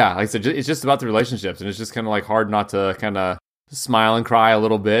 Yeah, like I said, it's just about the relationships, and it's just kind of like hard not to kind of smile and cry a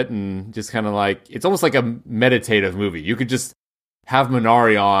little bit, and just kind of like, it's almost like a meditative movie. You could just have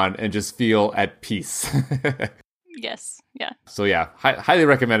Minari on and just feel at peace. Yes. Yeah. So yeah, highly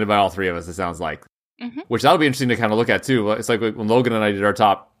recommended by all three of us, it sounds like. Which that'll be interesting to kind of look at too. It's like when Logan and I did our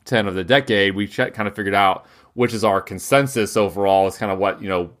top 10 of the decade, we kind of figured out which is our consensus overall. Is kind of what,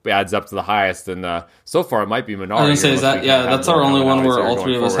 adds up to the highest. And so far it might be Minari. I was going to say, that's our only one where all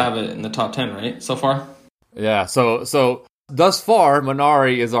three of us have it in the top 10, right? So far? Yeah. So thus far,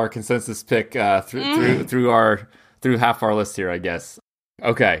 Minari is our consensus pick through half our list here, I guess.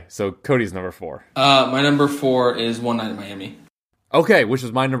 Okay. So Cody's number 4. My number 4 is One Night in Miami. Okay, which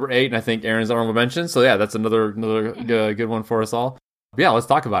was my number 8, and I think Aaron's honorable mention. So yeah, that's another good one for us all. But yeah, let's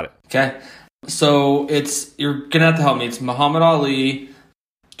talk about it. Okay, so you're gonna have to help me. It's Muhammad Ali,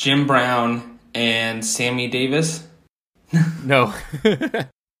 Jim Brown, and Sammy Davis. No,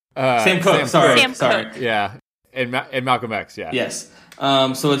 Sam Cooke. Sorry. Yeah, and Malcolm X. Yeah. Yes.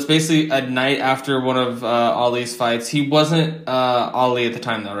 So it's basically a night after one of Ali's fights. He wasn't Ali at the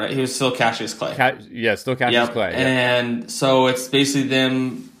time, though, right? He was still Cassius Clay. Still Cassius Clay. Yep. And so it's basically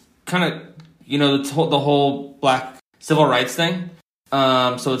them kind of, the whole black civil rights thing.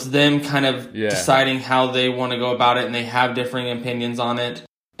 So it's them kind of deciding how they want to go about it, and they have differing opinions on it.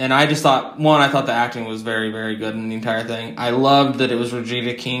 And I just thought, I thought the acting was very, very good in the entire thing. I loved that it was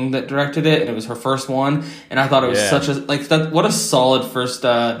Regina King that directed it, and it was her first one. And I thought it was what a solid first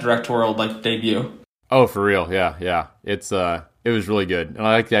directorial debut. Oh, for real, yeah. It was really good, and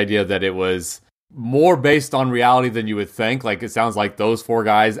I like the idea that it was more based on reality than you would think. Like, it sounds like those 4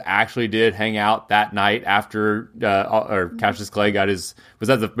 guys actually did hang out that night after Cassius Clay got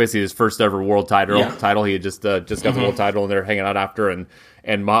basically his first ever world title. He had just got the world title, and they're hanging out after, and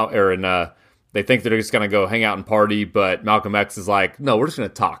they think they're just going to go hang out and party, but Malcolm X is like, no, we're just going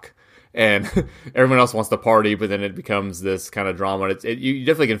to talk. And everyone else wants to party, but then it becomes this kind of drama. You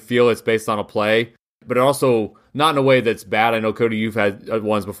definitely can feel it's based on a play, but it also not in a way that's bad. I know, Cody, you've had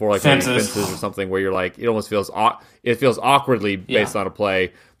ones before, like Fences or something, where you're like, it almost feels awkwardly based on a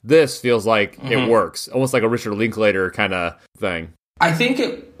play. This feels like it works, almost like a Richard Linklater kind of thing. I think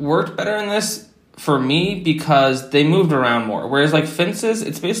it worked better in this for me because they moved around more. Whereas like Fences,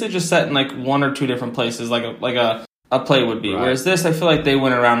 it's basically just set in like 1 or 2 different places, like a play would be. Right. Whereas this, I feel like they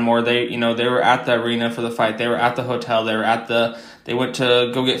went around more. They were at the arena for the fight. They were at the hotel. They went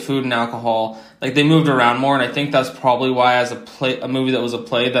to go get food and alcohol. Like, they moved around more, and I think that's probably why, as a movie that was a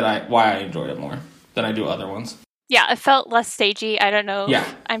play, why I enjoyed it more than I do other ones. Yeah, it felt less stagey. I don't know. Yeah.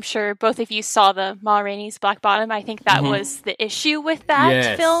 I'm sure both of you saw the Ma Rainey's Black Bottom. I think that was the issue with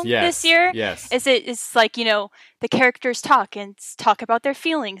that film this year. Yes. It's like, the characters talk about their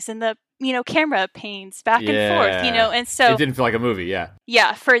feelings, and the camera pains back and forth, and so it didn't feel like a movie.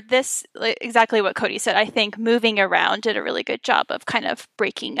 Yeah, for this, exactly what Cody said, I think moving around did a really good job of kind of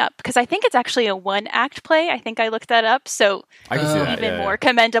breaking up, because I think it's actually a 1-act play. I think I looked that up, so I can see that. Even more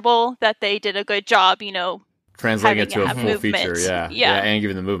commendable that they did a good job, translating it to a full movement. Feature. And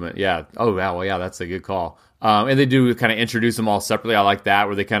giving the movement. Oh wow, well, that's a good call. And they do kind of introduce them all separately. I like that,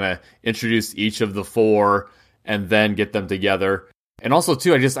 where they kind of introduce each of the 4 and then get them together. And also,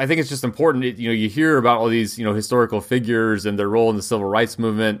 too, I think it's just important. You hear about all these, historical figures and their role in the civil rights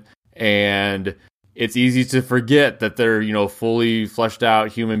movement, and it's easy to forget that they're, fully fleshed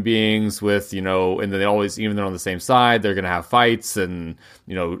out human beings with, and then they always, even they're on the same side, they're going to have fights and,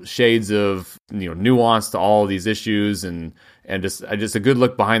 shades of, nuance to all of these issues, and just a good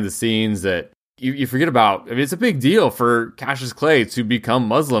look behind the scenes that you forget about. I mean, it's a big deal for Cassius Clay to become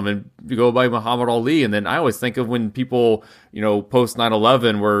Muslim and go by Muhammad Ali. And then I always think of when people, post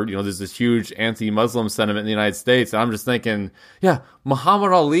 9/11, where, there's this huge anti-Muslim sentiment in the United States. And I'm just thinking,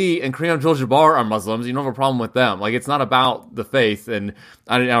 Muhammad Ali and Kareem Abdul-Jabbar are Muslims. You don't have a problem with them. Like, it's not about the faith. And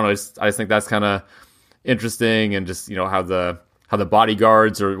I don't know. I just think that's kind of interesting. And just, how the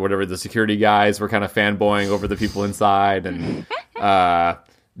bodyguards or whatever, the security guys were kind of fanboying over the people inside. And,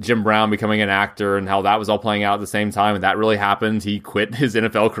 Jim Brown becoming an actor and how that was all playing out at the same time. And that really happened. He quit his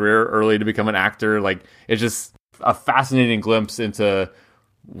NFL career early to become an actor. Like, it's just a fascinating glimpse into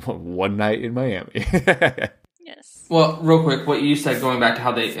One Night in Miami. Yes. Well, real quick, what you said, going back to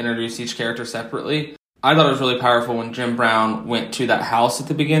how they introduced each character separately, I thought it was really powerful when Jim Brown went to that house at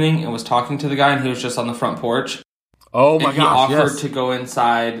the beginning and was talking to the guy, and he was just on the front porch. Oh my gosh, he offered to go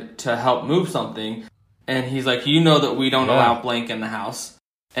inside to help move something. And he's like, that we don't allow blank in the house.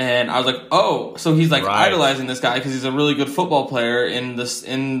 And I was like, oh, so he's like idolizing this guy because he's a really good football player in the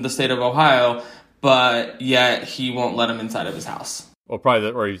state of Ohio, but yet he won't let him inside of his house. Well, probably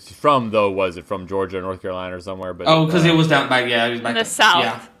where he's from, though, was it from Georgia, North Carolina, or somewhere? But because he was down back, he was back in the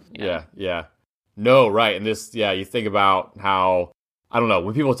South. Yeah. No, right. And this, you think about how, I don't know,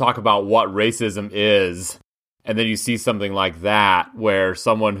 when people talk about what racism is, And then you see something like that where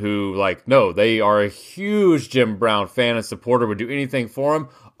someone who, like, no, they are a huge Jim Brown fan and supporter, would do anything for him.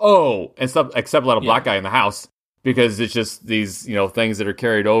 Oh, and stuff, except let a black guy in the house, because it's just these, things that are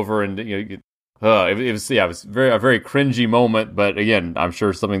carried over, and it was a very cringy moment. But again, I'm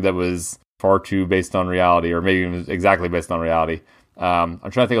sure something that was far too based on reality, or maybe even exactly based on reality. I'm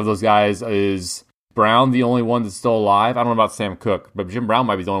trying to think of those guys. Is Brown the only one that's still alive? I don't know about Sam Cooke, but Jim Brown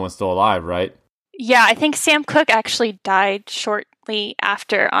might be the only one still alive, right? Yeah, I think Sam Cooke actually died shortly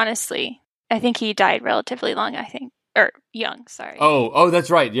after, honestly. I think he died relatively young, sorry. Oh,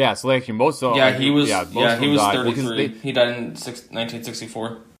 that's right. Yeah, so they actually most of he was 33. He died in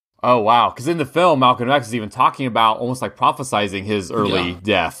 1964. Oh, wow. Because in the film, Malcolm X is even talking about almost like prophesizing his early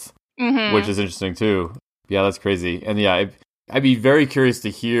death, which is interesting too. Yeah, that's crazy. And yeah, I'd be very curious to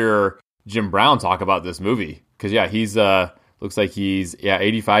hear Jim Brown talk about this movie. Because he's looks like he's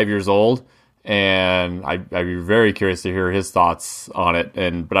 85 years old. And I'd be very curious to hear his thoughts on it.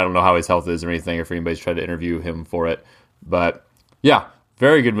 But I don't know how his health is or anything, if anybody's tried to interview him for it. But yeah,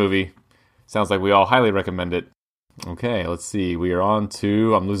 very good movie. Sounds like we all highly recommend it. Okay, let's see. We are on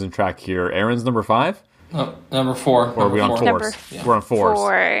to, I'm losing track here. Aaron's number 5? Oh, number 4. Or are we on 4s? We're on 4s.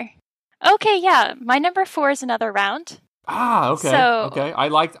 4. Okay, yeah. My number 4 is Another Round. Okay. Okay. I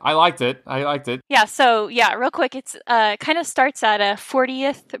liked it. Yeah, so real quick, it's kind of starts at a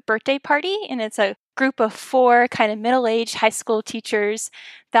 40th birthday party, and it's a group of 4 kind of middle-aged high school teachers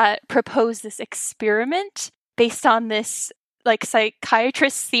that propose this experiment based on this like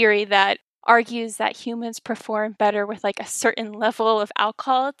psychiatrist theory that argues that humans perform better with like a certain level of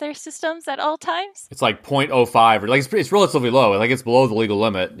alcohol at their systems at all times. It's like 0.05, or like it's relatively low. Like it's below the legal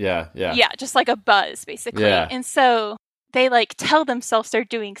limit. Yeah. Yeah, just like a buzz, basically. Yeah. And so they like tell themselves they're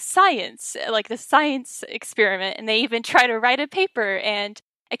doing science, like the science experiment, and they even try to write a paper, and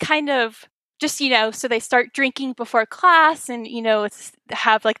it kind of just, so they start drinking before class, and, it's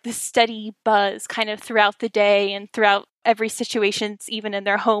have like this steady buzz kind of throughout the day and throughout every situation, even in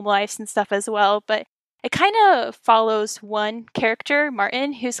their home lives and stuff as well. But it kind of follows one character,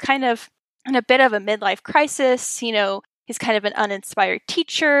 Martin, who's kind of in a bit of a midlife crisis. He's kind of an uninspired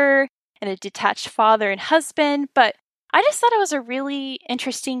teacher and a detached father and husband, but I just thought it was a really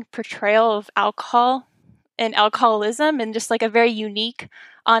interesting portrayal of alcohol and alcoholism in just like a very unique,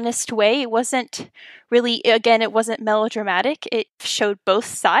 honest way. It wasn't really, again, it wasn't melodramatic. It showed both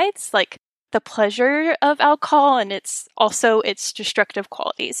sides, like the pleasure of alcohol and its destructive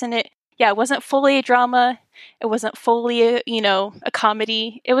qualities. And it wasn't fully a drama. It wasn't fully a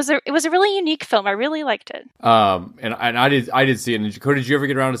comedy. It was a really unique film. I really liked it. And I did see it. And Cody, did you ever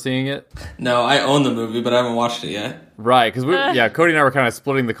get around to seeing it? No, I own the movie, but I haven't watched it yet. Right, because Cody and I were kind of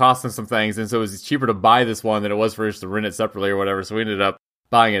splitting the cost on some things, and so it was cheaper to buy this one than it was for us to rent it separately or whatever. So we ended up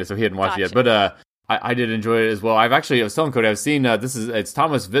buying it, so he hadn't watched it yet. But I did enjoy it as well. I was telling Cody, I've seen it's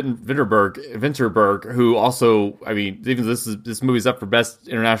Thomas Vinterberg, who also, I mean, even this movie's up for Best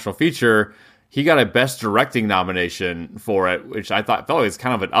International Feature. He got a Best Directing nomination for it, which I felt like was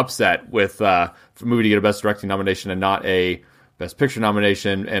kind of an upset with for a movie to get a Best Directing nomination and not a Best Picture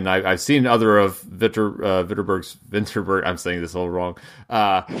nomination. And I've seen other of Vinterberg. I'm saying this all wrong.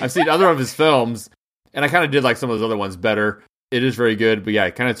 I've seen other of his films, and I kind of did like some of those other ones better. It is very good, but yeah,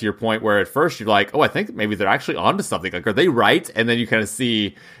 kind of to your point where at first you're like, oh, I think maybe they're actually onto something. Like, are they right? And then you kind of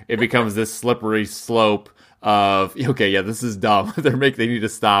see it becomes this slippery slope of, okay, yeah, this is dumb. They need to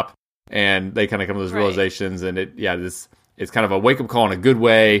stop. And they kind of come to those realizations, and it's kind of a wake-up call in a good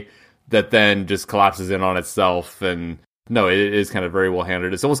way that then just collapses in on itself. And no, it is kind of very well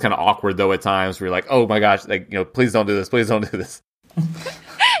handled. It's almost kind of awkward, though, at times where you're like, oh my gosh, like, please don't do this. Please don't do this.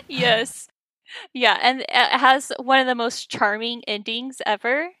 Yes. Yeah, and it has one of the most charming endings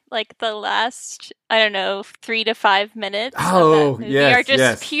ever. Like the last, 3 to 5 minutes of that movie are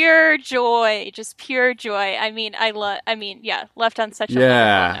just pure joy. Just pure joy. Left on such a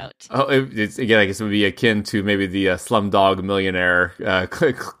wonderful note. Oh, it's again, I guess it would be akin to maybe the Slumdog Millionaire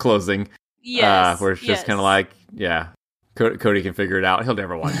closing. Yes. Where it's just kind of like, Cody can figure it out. He'll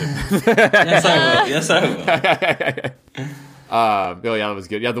never watch it. Yes, I will. That was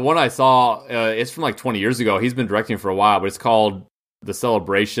good. Yeah, the one I saw, it's from like 20 years ago. He's been directing for a while, but it's called The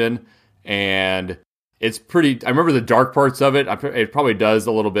Celebration, and it's pretty. I remember the dark parts of it. It probably does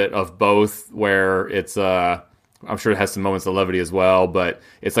a little bit of both, where it's I'm sure it has some moments of levity as well, but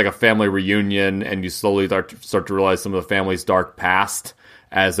it's like a family reunion, and you slowly start to realize some of the family's dark past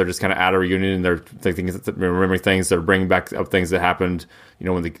as they're just kind of at a reunion, and they're remembering things. They're bringing back up things that happened,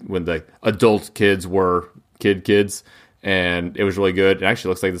 when the adult kids were kids. And it was really good. It actually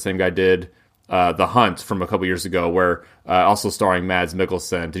looks like the same guy did The Hunt from a couple years ago, where also starring Mads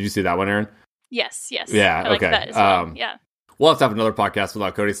Mikkelsen. Did you see that one, Aaron? Yes. Yeah, I like okay. that as well. Yeah. We'll have to have another podcast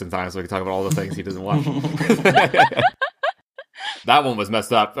without Cody sometime so we can talk about all the things he doesn't watch. That one was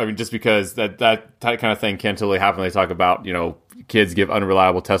messed up. I mean, just because that kind of thing can totally happen. They talk about, kids give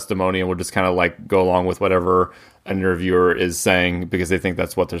unreliable testimony and will just kind of like go along with whatever an interviewer is saying because they think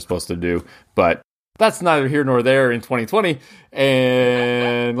that's what they're supposed to do. But that's neither here nor there in 2020.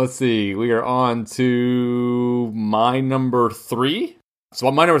 And let's see, we are on to my number 3. So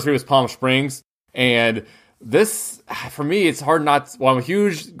my number 3 was Palm Springs. And this, for me, it's hard not... Well, I'm a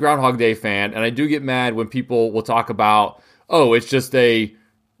huge Groundhog Day fan, and I do get mad when people will talk about, oh, it's just a...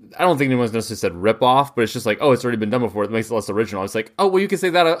 I don't think anyone's necessarily said rip-off, but it's just like, oh, it's already been done before. It makes it less original. It's like, oh, well, you can say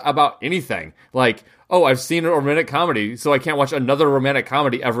that about anything. Like, oh, I've seen a romantic comedy, so I can't watch another romantic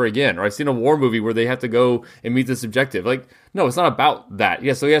comedy ever again. Or I've seen a war movie where they have to go and meet this objective. Like, no, it's not about that.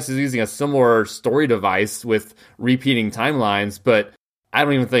 Yeah, so yes, it's using a similar story device with repeating timelines, but I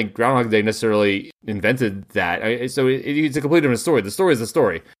don't even think Groundhog Day necessarily invented that. It's a completely different story. The story is the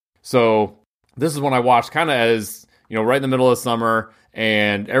story. So this is one I watched kind of as, right in the middle of summer,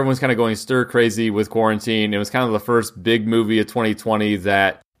 and everyone's kind of going stir crazy with quarantine. It was kind of the first big movie of 2020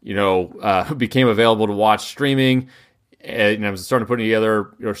 that, became available to watch streaming. And I was starting to put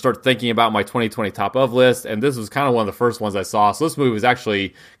together, start thinking about my 2020 top of list. And this was kind of one of the first ones I saw. So this movie was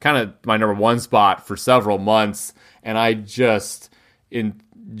actually kind of my number 1 spot for several months. And I just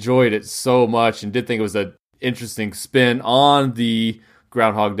enjoyed it so much and did think it was an interesting spin on the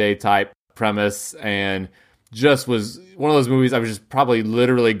Groundhog Day type premise, and just was one of those movies I was just probably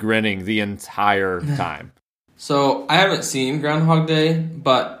literally grinning the entire time. So I haven't seen Groundhog Day,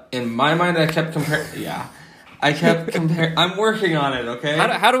 but in my mind I kept comparing. Yeah, I kept comparing. I'm working on it. Okay.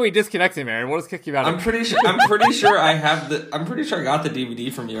 How do we disconnect him, Aaron? What does kick you out? I'm pretty sure I got the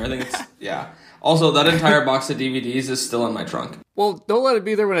DVD from you. I think it's Also, that entire box of DVDs is still in my trunk. Well, don't let it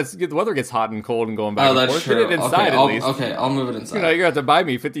be there when the weather gets hot and cold and going back and forth. That's true. Get it inside at least. Okay, I'll move it inside. You're going to have to buy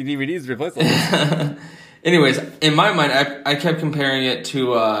me 50 DVDs to replace them. Anyways, in my mind, I kept comparing it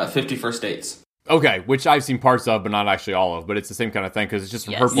to 50 First Dates. Okay, which I've seen parts of, but not actually all of. But it's the same kind of thing because it's just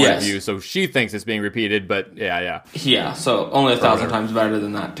from her point of view. So she thinks it's being repeated, but yeah. Yeah, so only 1,000 times better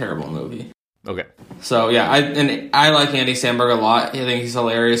than that terrible movie. Okay. So yeah, I like Andy Samberg a lot. I think he's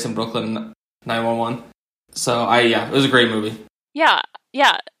hilarious in Brooklyn 911. So it was a great movie. Yeah.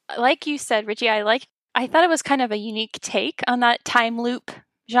 Like you said, Richie, I thought it was kind of a unique take on that time loop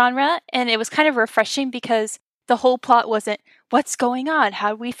genre, and it was kind of refreshing because the whole plot wasn't what's going on, how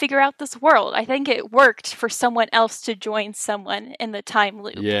do we figure out this world. I think it worked for someone else to join someone in the time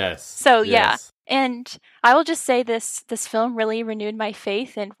loop. Yes. So yeah, and I will just say this film really renewed my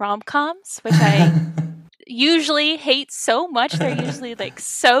faith in rom-coms, which I usually hate so much. They're usually like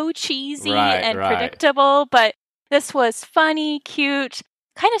so cheesy and predictable, but this was funny, cute,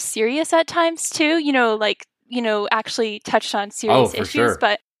 kind of serious at times too, actually touched on serious issues, sure.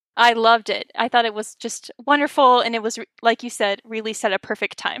 But I loved it. I thought it was just wonderful, and it was, like you said, released at a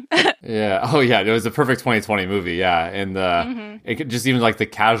perfect time. Yeah. Oh, yeah. It was a perfect 2020 movie. Yeah. And it could just even like the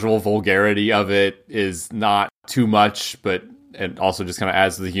casual vulgarity of it is not too much, but it also just kind of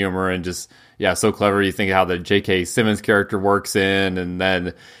adds to the humor and just, so clever. You think of how the J.K. Simmons character works in, and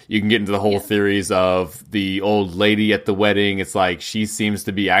then you can get into the whole theories of the old lady at the wedding. It's like she seems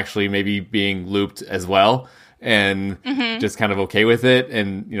to be actually maybe being looped as well. And just kind of okay with it.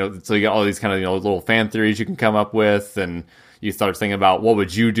 And, so you got all these kind of, little fan theories you can come up with. And you start thinking about what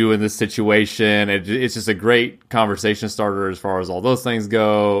would you do in this situation. It's just a great conversation starter as far as all those things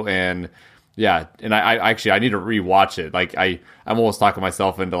go. And and I need to rewatch it. Like I'm almost talking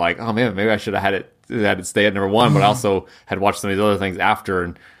myself into like, oh man, maybe I should have had it stay at number 1, but I also had watched some of these other things after.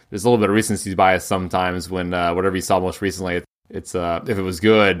 And there's a little bit of recency bias sometimes when whatever you saw most recently, it's if it was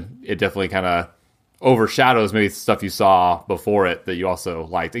good, it definitely kind of overshadows maybe stuff you saw before it that you also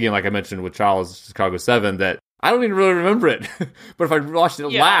liked. Again, like I mentioned with Charles Chicago 7, that I don't even really remember it. But if I watched it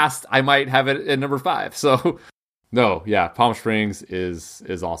last, I might have it at number 5. So, no, Palm Springs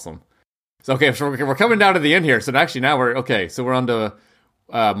is awesome. So, okay, so we're coming down to the end here. So actually now we're on to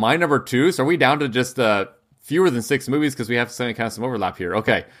my number 2. So are we down to just fewer than 6 movies because we have some overlap here?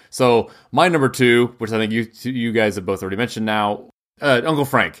 Okay, so my number 2, which I think you guys have both already mentioned now, Uncle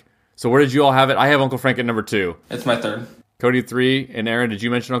Frank. So where did you all have it? I have Uncle Frank at number 2. It's my 3rd. Cody 3, and Aaron, did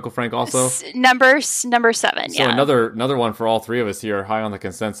you mention Uncle Frank also? Number 7. So another one for all 3 of us here, high on the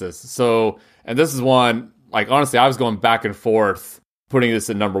consensus. So, and this is one, like honestly, I was going back and forth putting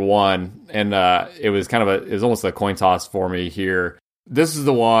this at number 1, and it was almost a coin toss for me here. This is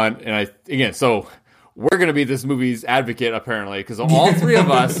the one, and so we're going to be this movie's advocate apparently, because all 3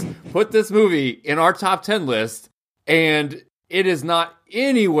 of us put this movie in our top 10 list, and it is not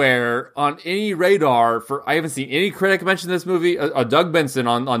anywhere on any radar for. I haven't seen any critic mention this movie. Doug Benson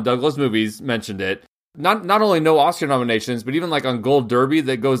on Douglas Movies mentioned it. Not only no Oscar nominations, but even like on Gold Derby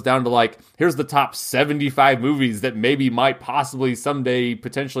that goes down to like, here's the top 75 movies that maybe might possibly someday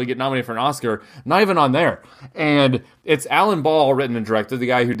potentially get nominated for an Oscar. Not even on there. And it's Alan Ball, written and directed, the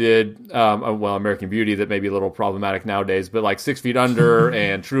guy who did, American Beauty, that may be a little problematic nowadays, but like 6 Feet Under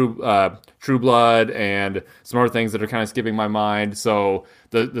and True Blood and some other things that are kind of skipping my mind. So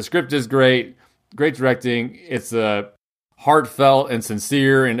the script is great directing. It's heartfelt and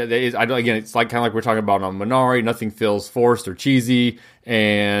sincere, and it's like kind of like we're talking about on Minari. Nothing feels forced or cheesy.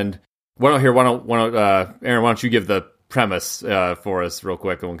 And why don't Aaron, why don't you give the premise for us real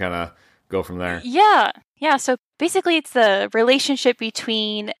quick, and we'll kind of go from there. Yeah. So basically, it's the relationship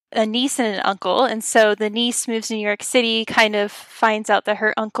between a niece and an uncle, and so the niece moves to New York City, kind of finds out that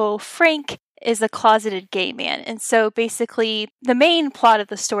her uncle Frank is a closeted gay man, and so basically, the main plot of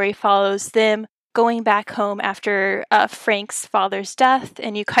the story follows them going back home after Frank's father's death,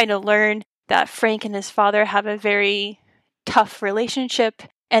 and you kind of learn that Frank and his father have a very tough relationship,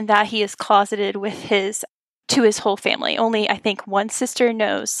 and that he is closeted with his whole family. Only, I think, one sister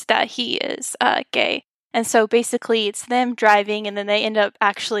knows that he is gay. And so basically it's them driving, and then they end up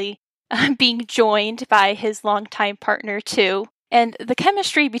actually being joined by his longtime partner too. And the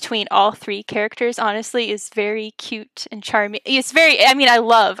chemistry between all three characters, honestly, is very cute and charming. I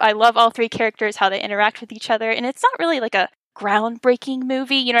love all three characters, how they interact with each other. And it's not really like a groundbreaking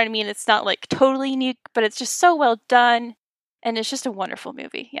movie, you know what I mean? It's not like totally new, but it's just so well done. And it's just a wonderful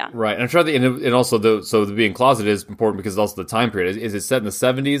movie, yeah. Right, and I'm sure and also the being closeted is important because it's also the time period. Is it set in the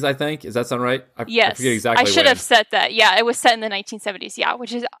 70s, I think? Does that sound right? Yes. I forget exactly I should have said that. Yeah, it was set in the 1970s, yeah,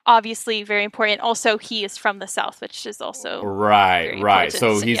 which is obviously very important. Also, he is from the South, which is also Right.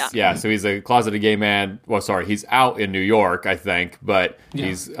 So he's so he's a closeted gay man. Well, sorry, he's out in New York, I think, but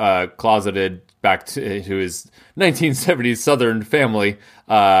he's closeted back to his 1970s Southern family.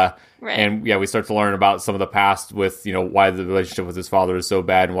 Right. And we start to learn about some of the past with, why the relationship with his father is so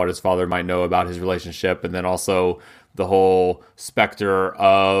bad and what his father might know about his relationship. And then also the whole specter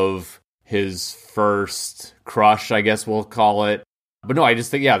of his first crush, I guess we'll call it. But no, I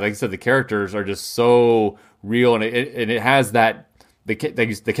just think, like I said, the characters are just so real, and it has that, the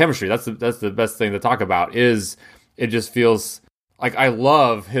chemistry. That's the best thing to talk about, is it just feels like I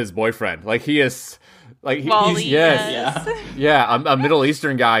love his boyfriend. Like he is... Like Wally, a Middle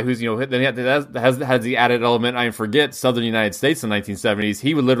Eastern guy who's then has the added element. I forget Southern United States in the 1970s.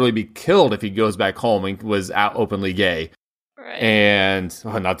 He would literally be killed if he goes back home and was out openly gay. Right. And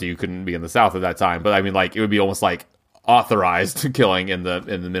not that you couldn't be in the South at that time, but I mean, like, it would be almost like authorized killing in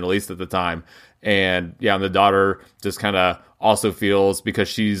the Middle East at the time. And and the daughter just kind of also feels, because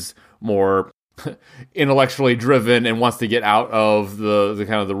she's more intellectually driven and wants to get out of the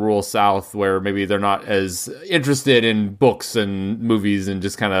kind of the rural South, where maybe they're not as interested in books and movies and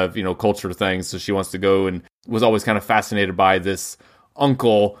just kind of culture things. So she wants to go, and was always kind of fascinated by this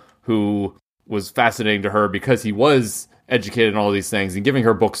uncle who was fascinating to her because he was educated in all these things and giving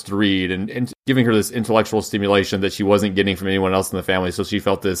her books to read and giving her this intellectual stimulation that she wasn't getting from anyone else in the family. So she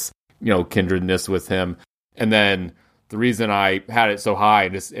felt this kindredness with him. And then the reason I had it so high,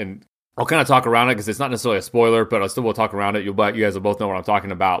 and I'll kind of talk around it because it's not necessarily a spoiler, but I still will talk around it. You guys will both know what I'm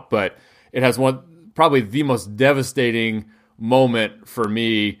talking about. But it has probably the most devastating moment for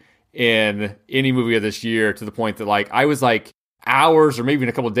me in any movie of this year, to the point that I was hours or maybe even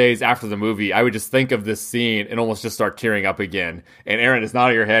a couple of days after the movie, I would just think of this scene and almost just start tearing up again. And Aaron is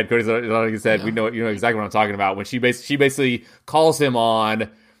nodding your head. Cody's nodding his head. Yeah. We know exactly what I'm talking about. When she basically calls him on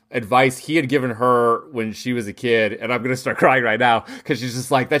advice he had given her when she was a kid, and I'm going to start crying right now because she's just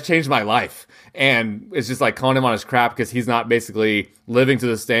like, that changed my life. And it's just like calling him on his crap because he's not basically living to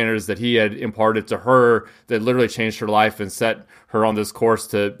the standards that he had imparted to her, that literally changed her life and set her on this course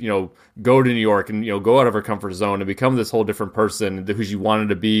to, go to New York and, go out of her comfort zone and become this whole different person who she wanted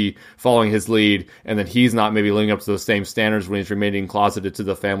to be, following his lead. And then he's not maybe living up to those same standards when he's remaining closeted to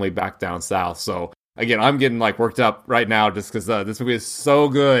the family back down south. So again, I'm getting worked up right now just because this movie is so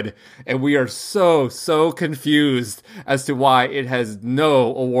good, and we are so confused as to why it has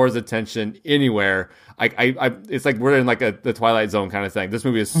no awards attention anywhere. It's like we're in the Twilight Zone kind of thing. This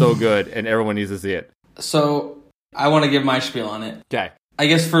movie is so good, and everyone needs to see it. So I want to give my spiel on it. Okay. I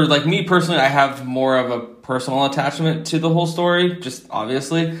guess for me personally, I have more of a personal attachment to the whole story, just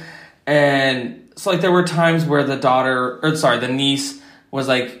obviously. And so there were times where the niece was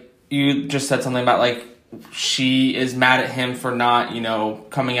you just said something about she is mad at him for not,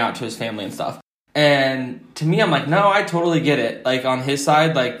 coming out to his family and stuff. And to me, I'm no, I totally get it. On his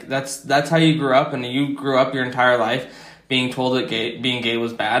side, that's how you grew up, and you grew up your entire life. being told that being gay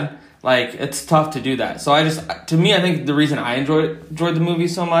was bad. Like, it's tough to do that. So I think the reason I enjoyed the movie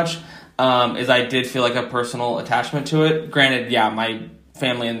so much is I did feel like a personal attachment to it. Granted, yeah, my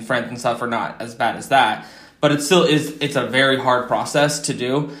family and friends and stuff are not as bad as that, but it still is. It's a very hard process to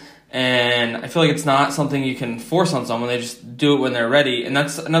do, and I feel like it's not something you can force on someone. They just do it when they're ready, and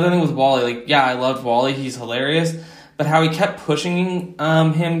that's another thing with Wally. Like, yeah, I loved Wally; he's hilarious, but how he kept pushing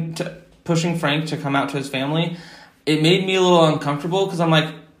Frank to come out to his family, it made me a little uncomfortable because I'm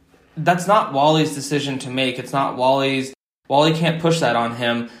like, that's not Wally's decision to make. It's not Wally's. Wally can't push that on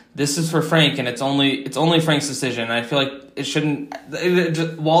him. This is for Frank, and it's only Frank's decision. And I feel like it shouldn't.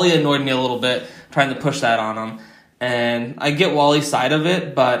 Wally annoyed me a little bit trying to push that on him, and I get Wally's side of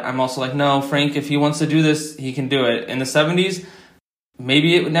it, but I'm also like, no, Frank, if he wants to do this, he can do it. In the 70s,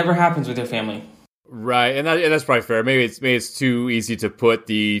 maybe it never happens with your family. Right, and that's probably fair. Maybe it's too easy to put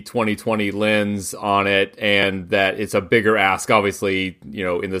the 2020 lens on it, and that it's a bigger ask, obviously,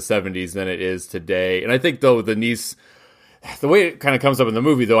 in the 70s than it is today. And I think, though, the niece, the way it kind of comes up in the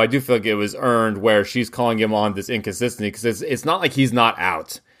movie, though, I do feel like it was earned, where she's calling him on this inconsistency, because it's not like he's not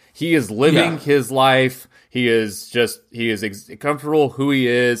out. He is living his life. He is comfortable who he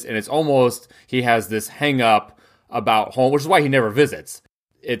is, and it's almost he has this hang up about home, which is why he never visits.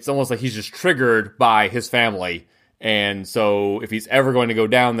 It's almost like he's just triggered by his family. And so if he's ever going to go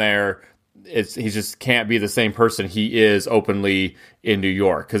down there, he just can't be the same person he is openly in New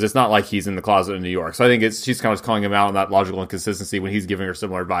York, because it's not like he's in the closet in New York. So I think she's kind of calling him out on that logical inconsistency when he's giving her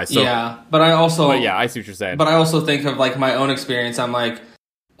similar advice. So, but I see what you're saying. But I also think of like my own experience. I'm like,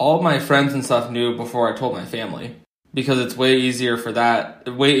 all my friends and stuff knew before I told my family, because it's way easier to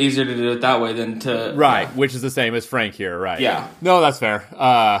do it that way than to... Right, which is the same as Frank here, right? Yeah. No, that's fair.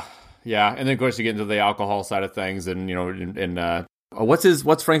 Yeah, and then of course you get into the alcohol side of things, and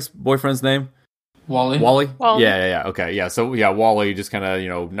what's Frank's boyfriend's name? Wally. Yeah. Okay, yeah. So yeah, Wally just kind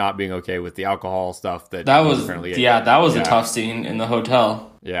of not being okay with the alcohol stuff that was apparently a tough scene in the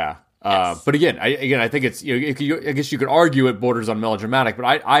hotel. Yeah. Yes. But again, I think it's I guess you could argue it borders on melodramatic,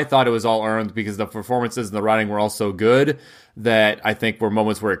 but I thought it was all earned because the performances and the writing were all so good that I think were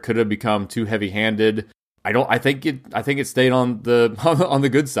moments where it could have become too heavy-handed. I think it stayed on the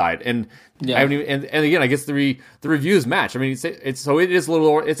good side, and I haven't even, and again, I guess the reviews match. I mean, it is a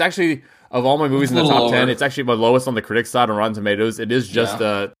little. It's actually, of all my movies in the top 10, it's actually my lowest on the critics side on Rotten Tomatoes. It is just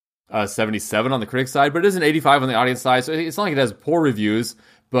a 77 on the critics side, but it is an 85 on the audience side. So it's not like it has poor reviews,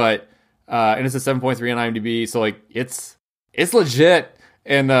 but and it's a 7.3 on IMDb. So like it's legit.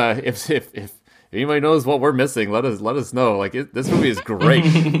 And if anybody knows what we're missing, let us know. Like this movie is great.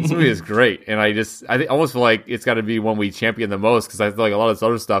 This movie is great, and I almost feel like it's got to be one we champion the most, because I feel like a lot of this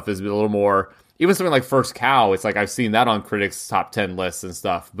other stuff is a little more. Even something like First Cow, it's like I've seen that on critics' top 10 lists and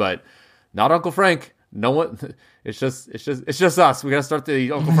stuff, but not Uncle Frank. No one. It's just us. We gotta start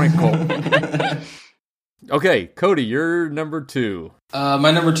the Uncle Frank cult. Okay, Cody, you're number 2.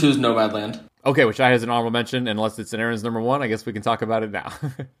 My number 2 is Nomadland. Okay, which I has an honorable mention, unless it's in Aaron's number 1. I guess we can talk about it now.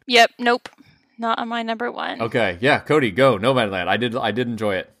 Yep. Nope. Not on my number 1. Okay, yeah, Cody, go. Nomadland. I did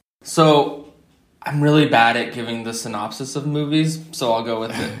enjoy it. So I'm really bad at giving the synopsis of movies, so I'll go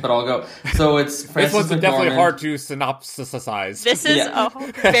with it. But I'll go. So it's Frances This one's McDormand. definitely hard to synopsisize. This is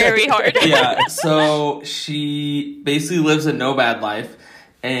very hard. Yeah. So she basically lives a nomad life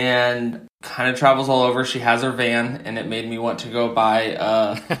and kind of travels all over. She has her van, and it made me want to go buy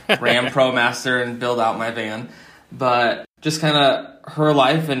a Ram ProMaster and build out my van. But just kind of her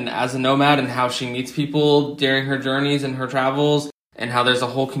life and as a nomad, and how she meets people during her journeys and her travels, and how there's a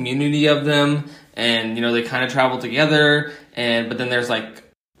whole community of them, and they kind of travel together, but then there's like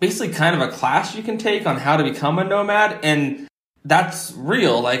basically kind of a class you can take on how to become a nomad, and that's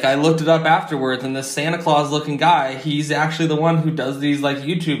real. Like, I looked it up afterwards, and this Santa Claus looking guy, he's actually the one who does these like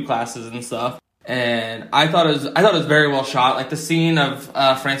YouTube classes and stuff. And I thought it was very well shot. Like the scene of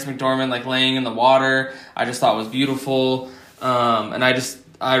Frances McDormand like laying in the water, I just thought was beautiful. And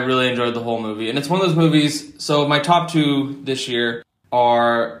I really enjoyed the whole movie. And it's one of those movies. So my top 2 this year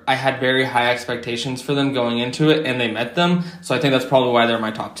I had very high expectations for them going into it, and they met them. So I think that's probably why they're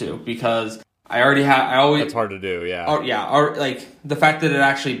my top 2, because that's hard to do, yeah. Like the fact that it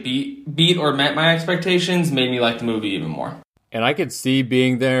actually beat or met my expectations made me like the movie even more. And I could see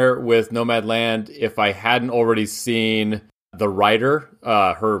being there with Nomadland if I hadn't already seen The Writer,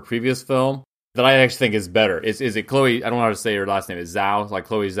 her previous film, that I actually think is better. Is it Chloe? I don't know how to say her last name. Is Zhao, like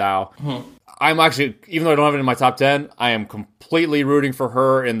Chloe Zhao. Mm-hmm. I'm actually, even though I don't have it in my top 10, I am completely rooting for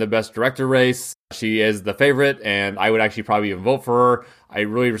her in the Best Director race. She is the favorite, and I would actually probably even vote for her. I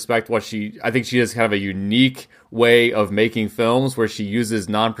really respect I think she has kind of a unique way of making films where she uses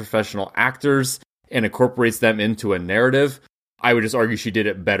non-professional actors and incorporates them into a narrative. I would just argue she did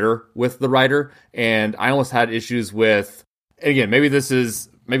it better with the writer. And I almost had issues with, again, maybe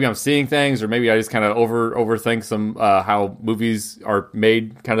I'm seeing things, or maybe I just kind of overthink some how movies are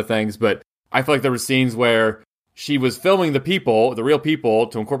made kind of things. But I feel like there were scenes where she was filming the real people,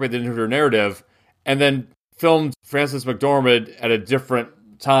 to incorporate it into her narrative, and then filmed Frances McDormand at a different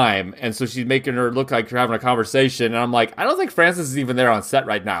time. And so she's making her look like you're having a conversation. And I'm like, I don't think Frances is even there on set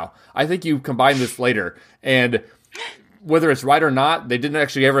right now. I think you combine this later. And whether it's right or not, they didn't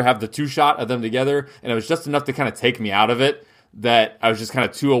actually ever have the two shot of them together. And it was just enough to kind of take me out of it, that I was just kind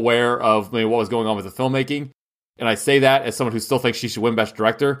of too aware of maybe what was going on with the filmmaking. And I say that as someone who still thinks she should win Best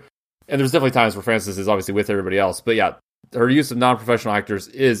Director. And there's definitely times where Frances is obviously with everybody else. But yeah, her use of non-professional actors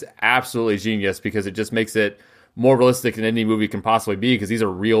is absolutely genius, because it just makes it more realistic than any movie can possibly be, because these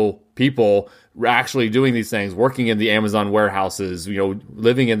are real people actually doing these things, working in the Amazon warehouses,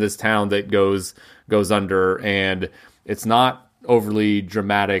 living in this town that goes under, and it's not overly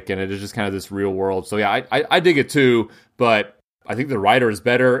dramatic, and it is just kind of this real world. So yeah, I dig it too, but I think the writer is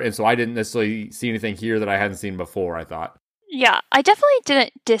better, and so I didn't necessarily see anything here that I hadn't seen before, I thought. Yeah, I definitely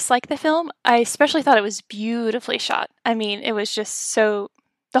didn't dislike the film. I especially thought it was beautifully shot. I mean, it was just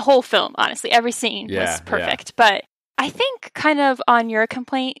the whole film, honestly, every scene was perfect. Yeah. But I think kind of on your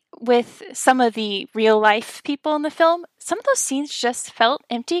complaint with some of the real life people in the film, some of those scenes just felt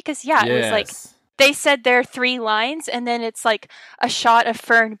empty, because it was like they said their 3 lines, and then it's like a shot of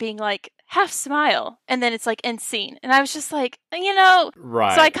Fern being like, half smile, and then it's like end scene. And I was just like,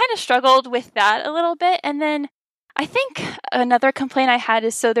 right. So I kind of struggled with that a little bit. And then I think another complaint I had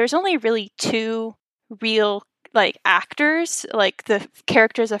is, so there's only really 2 real actors, like the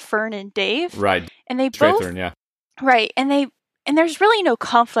characters of Fern and Dave. Right. And they both Right. And there's really no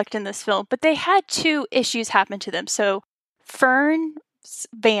conflict in this film, but they had 2 issues happen to them. So Fern's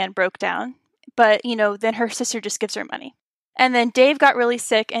van broke down, but then her sister just gives her money. And then Dave got really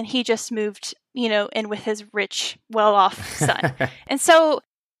sick, and he just moved, in with his rich, well-off son. And so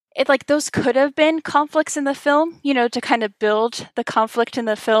those could have been conflicts in the film, to kind of build the conflict in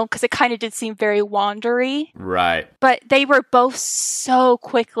the film, because it kind of did seem very wandery. Right. But they were both so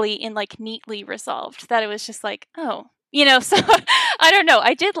quickly and neatly resolved that it was just like, oh, so I don't know.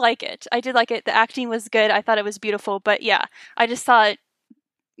 I did like it. The acting was good. I thought it was beautiful. But yeah, I just thought,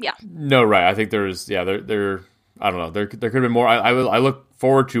 yeah. No, right. I think there's, there I don't know. There could have been more. I look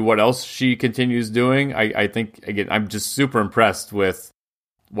forward to what else she continues doing. I think, again, I'm just super impressed with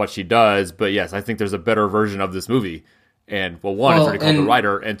what she does, but yes, I think there's a better version of this movie. And it's already called The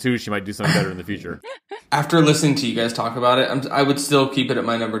Writer, and 2, she might do something better in the future. After listening to you guys talk about it, I would still keep it at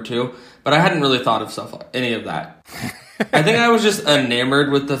my number 2, but I hadn't really thought of any of that. I think I was just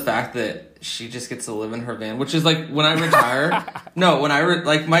enamored with the fact that she just gets to live in her van, which is like, when I retire.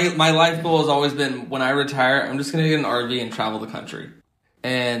 My life goal has always been, when I retire, I'm just gonna get an RV and travel the country.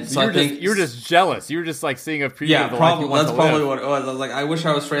 And so I think you were just jealous. You were just seeing a preview. Yeah, of the probably life that's probably what it was. I was like, I wish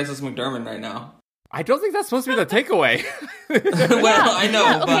I was Frances McDormand right now. I don't think that's supposed to be the takeaway. Well, I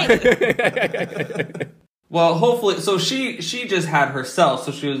know, but well, hopefully. So she just had herself,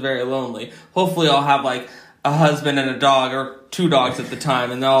 so she was very lonely. Hopefully, I'll have a husband and a dog, or 2 dogs at the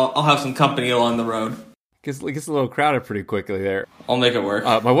time, and I'll have some company along the road. Gets a little crowded pretty quickly there. I'll make it work.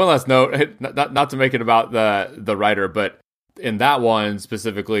 My one last note, not to make it about the writer, but in that one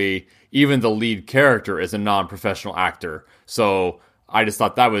specifically, even the lead character is a non-professional actor. So I just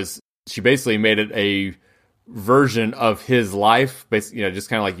thought she basically made it a version of his life, basically, just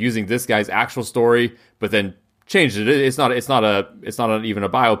kind of using this guy's actual story, but then changed it. It's not even a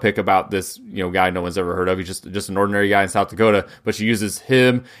biopic about this guy no one's ever heard of. He's just an ordinary guy in South Dakota, but she uses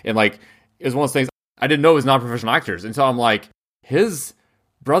him, and it was one of those things I didn't know it was non-professional actors until I'm like, his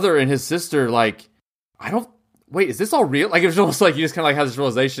brother and his sister, wait, is this all real? It was almost like you just kind of have this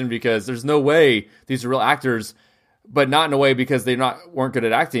realization, because there's no way these are real actors, but not in a way because they weren't good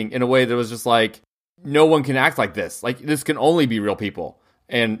at acting, in a way that was just no one can act like this. This can only be real people.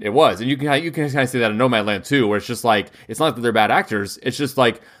 And it was. And you can kind of see that in Nomadland too, where it's just it's not that they're bad actors. It's just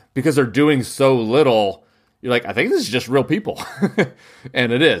because they're doing so little, you're I think this is just real people.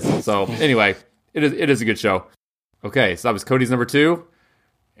 And it is. So anyway, it is a good show. Okay, so that was Cody's number 2.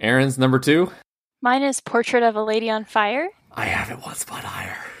 Aaron's number 2. Mine is Portrait of a Lady on Fire. I have it one spot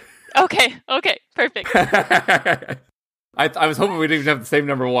higher. Okay, perfect. I was hoping we didn't have the same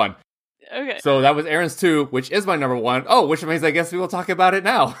number 1. Okay. So that was Aaron's 2, which is my number 1. Oh, which means I guess we will talk about it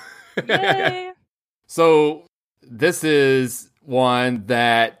now. Yay! So this is one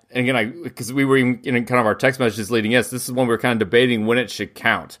that, and again, because we were in kind of our text messages leading this is one we were kind of debating when it should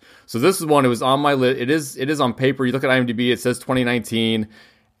count. So this is one, it was on my list. It is on paper. You look at IMDb, it says 2019,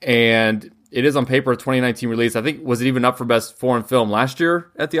 and it is on paper a 2019 release. I think, was it even up for Best Foreign Film last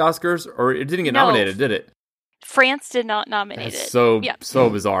year at the Oscars? Or it didn't get nominated, did it? France did not nominate That's it. So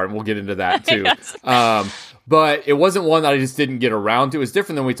bizarre, and we'll get into that too. Yes. But it wasn't one that I just didn't get around to. It's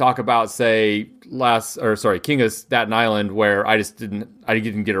different than we talk about, say, King of Staten Island, where I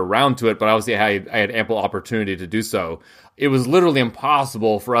didn't get around to it, but obviously I had ample opportunity to do so. It was literally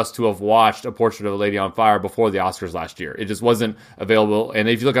impossible for us to have watched A Portrait of a Lady on Fire before the Oscars last year. It just wasn't available. And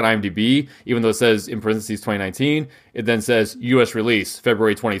if you look at IMDb, even though it says in parentheses 2019, it then says U.S. release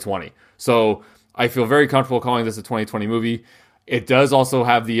February 2020. So I feel very comfortable calling this a 2020 movie. It does also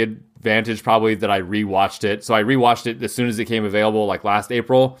have the advantage probably that I rewatched it. So I rewatched it as soon as it came available, like last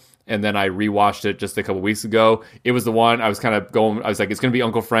April, and then I rewatched it just a couple weeks ago. It was the one I was kind of going, I was like, it's going to be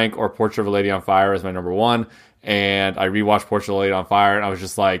Uncle Frank or Portrait of a Lady on Fire as my number one. And I rewatched Portrait of a Lady on Fire, and I was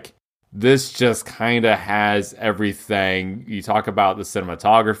just like, this just kind of has everything. You talk about the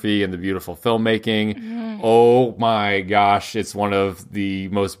cinematography and the beautiful filmmaking. Mm-hmm. Oh my gosh, it's one of the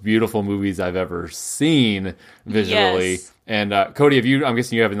most beautiful movies I've ever seen visually. Yes. And Cody, I'm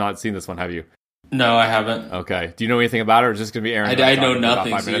guessing you have not seen this one, have you? No, I haven't. Okay. Do you know anything about it, or is this going to be Aaron? I know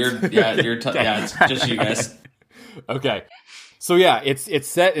nothing. So it's just you guys. Okay. So yeah, it's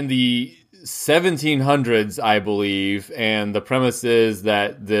set in the 1700s, I believe, and the premise is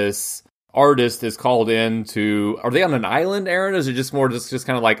that this artist is called in to. Are they on an island, Aaron? Or is it just more just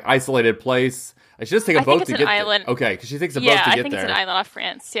kind of like isolated place? I should just take a boat to get island. there. Okay, because she takes a boat to get there. Yeah, I think it's an island off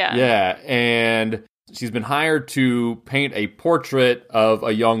France. Yeah. Yeah, and she's been hired to paint a portrait of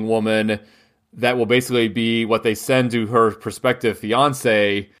a young woman that will basically be what they send to her prospective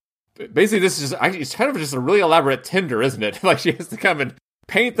fiance. Basically, this is it's kind of just a really elaborate Tinder, isn't it? Like she has to come and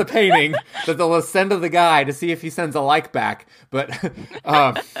paint the painting that they'll send to the guy to see if he sends a like back. But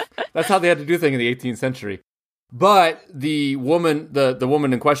that's how they had to do things in the 18th century. But the woman, the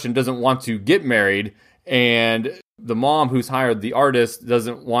woman in question, doesn't want to get married, and the mom who's hired the artist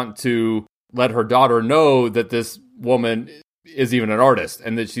doesn't want to let her daughter know that this woman is even an artist,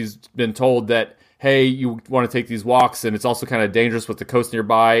 and that she's been told that, hey, you want to take these walks, and it's also kind of dangerous with the coast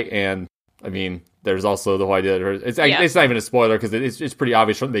nearby. And I mean, there's also the whole idea that it's not even a spoiler, because it's pretty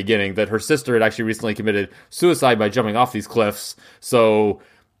obvious from the beginning that her sister had actually recently committed suicide by jumping off these cliffs. So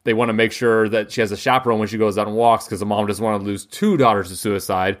they want to make sure that she has a chaperone when she goes out and walks, because the mom doesn't want to lose two daughters to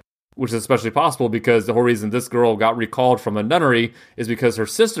suicide, which is especially possible because the whole reason this girl got recalled from a nunnery is because her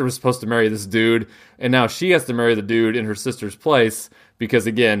sister was supposed to marry this dude, and now she has to marry the dude in her sister's place because,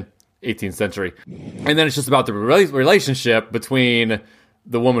 again, 18th century. And then it's just about the relationship between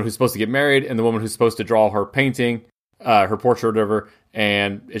the woman who's supposed to get married and the woman who's supposed to draw her painting, her portrait or whatever,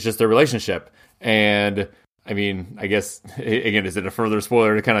 and it's just their relationship. And I mean, I guess, again, is it a further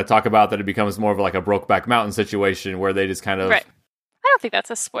spoiler to kind of talk about that it becomes more of like a Brokeback Mountain situation where they just kind of... Right. I don't think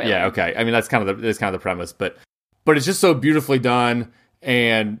that's a spoiler. Yeah, okay. I mean, that's kind of the premise, but it's just so beautifully done.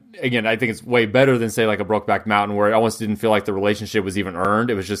 And again, I think it's way better than, say, like a Brokeback Mountain, where it almost didn't feel like the relationship was even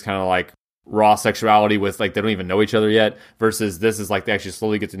earned. It was just kind of like raw sexuality with, like, they don't even know each other yet, versus this is like they actually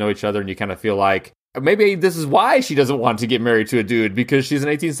slowly get to know each other, and you kind of feel like maybe this is why she doesn't want to get married to a dude, because she's an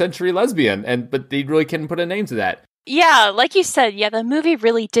 18th century lesbian, but they really couldn't put a name to that. Yeah, like you said, the movie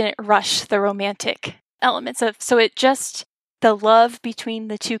really didn't rush the romantic elements so it just... The love between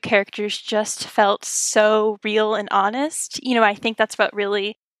the two characters just felt so real and honest. I think that's what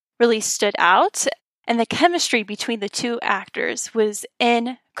really, really stood out. And the chemistry between the two actors was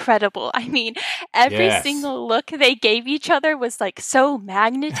incredible. I mean, every single look they gave each other was like so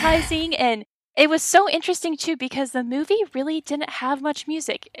magnetizing. And it was so interesting too, because the movie really didn't have much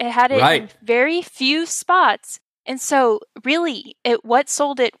music. It had it in very few spots. And so really what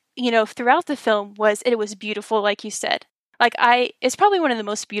sold it, throughout the film was it was beautiful, like you said. It's probably one of the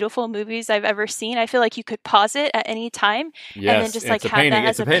most beautiful movies I've ever seen. I feel like you could pause it at any time and then just like have that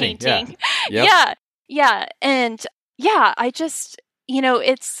as a painting. Yeah. Yeah. And I just,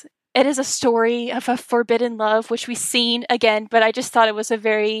 it is a story of a forbidden love, which we've seen again, but I just thought it was a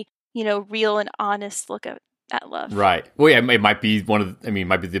very, real and honest look at love. Right. Well, yeah, it might be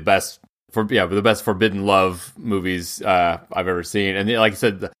might be the best the best forbidden love movies I've ever seen. And like I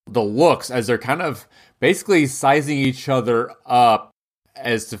said, the looks as they're kind of basically sizing each other up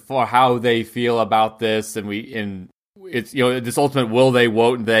as to for how they feel about this, and it's this ultimate will they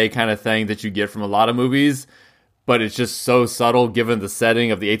won't they kind of thing that you get from a lot of movies, but it's just so subtle given the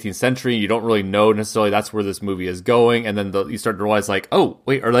setting of the 18th century. You don't really know necessarily that's where this movie is going, and then you start to realize like, oh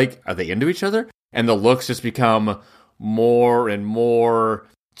wait, are they into each other? And the looks just become more and more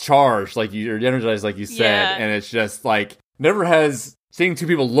charged, like you're energized, like you said, and it's just like never has seeing two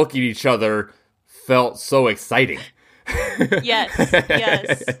people look at each other felt so exciting.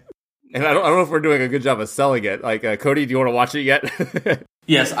 Yes. And I don't know if we're doing a good job of selling it. Like, Cody, do you want to watch it yet?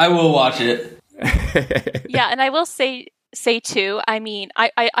 Yes, I will watch it. Yeah, and I will say too, I mean,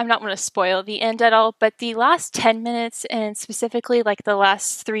 I'm not going to spoil the end at all, but the last 10 minutes and specifically like the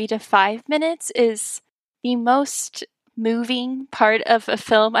last 3 to 5 minutes is the most moving part of a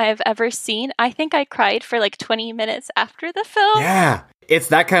film I have ever seen. I think I cried for like 20 minutes after the film. Yeah, it's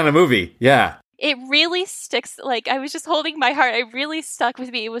that kind of movie. Yeah. It really sticks. Like, I was just holding my heart. It really stuck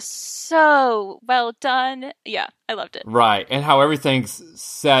with me. It was so well done. Yeah, I loved it. Right, and how everything's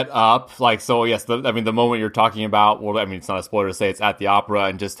set up. Like, so yes, the moment you're talking about, well, I mean, it's not a spoiler to say it's at the opera,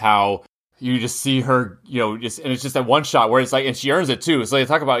 and just how you just see her, and it's just that one shot where it's like, and she earns it too. So they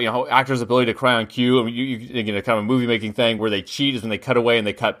talk about, actors' ability to cry on cue. I mean, you kind of a movie making thing where they cheat is when they cut away and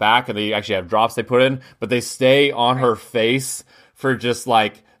they cut back, and they actually have drops they put in, but they stay on her face for just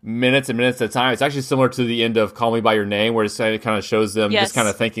like minutes and minutes at a time. It's actually similar to the end of Call Me By Your Name, where it kind of shows them just kind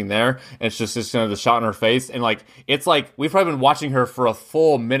of thinking there, and it's just kind of the shot in her face, and like it's like we've probably been watching her for a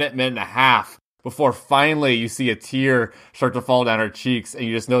full minute and a half before finally you see a tear start to fall down her cheeks, and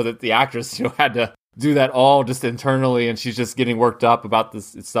you just know that the actress had to do that all just internally, and she's just getting worked up about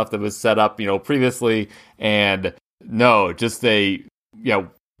this stuff that was set up previously. And no, just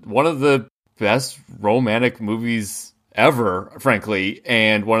one of the best romantic movies ever, frankly,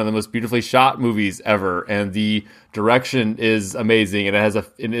 and one of the most beautifully shot movies ever, and the direction is amazing, and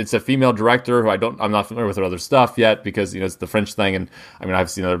it's a female director who I'm not familiar with her other stuff yet, because it's the French thing, and I mean,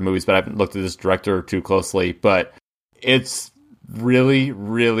 I've seen other movies, but I haven't looked at this director too closely, but it's really,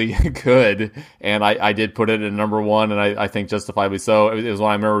 really good, and I did put it at number one, and I think justifiably so. It was when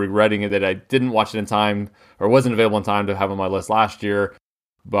I remember regretting it that I didn't watch it in time, or wasn't available in time to have on my list last year,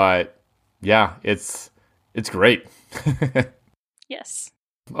 but yeah, it's great. Yes.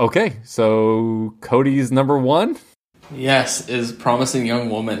 Okay, so Cody's number one? Yes, is Promising Young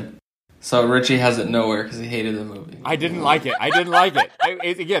Woman. So Richie has it nowhere because he hated the movie. I didn't like it.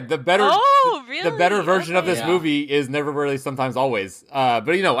 Again, the better, the better version of this movie is Never Really, Sometimes Always. But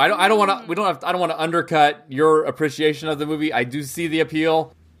I don't want to undercut your appreciation of the movie. I do see the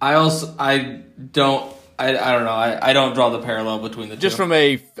appeal. I don't know. I don't draw the parallel between the two. Just from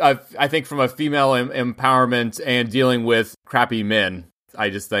I think from a female empowerment and dealing with crappy men, I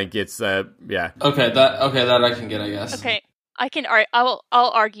just think it's yeah. Okay, that I can get, I guess. Okay, I'll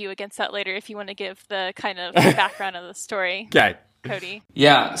argue against that later if you want to give the kind of background of the story. Okay, Cody.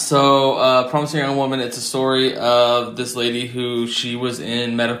 Yeah. So, Promising Young Woman. It's a story of this lady who she was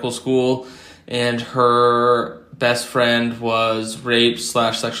in medical school, and her best friend was raped /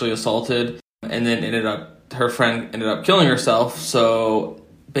 sexually assaulted. And then her friend ended up killing herself. So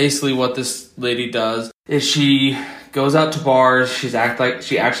basically what this lady does is she goes out to bars, she acts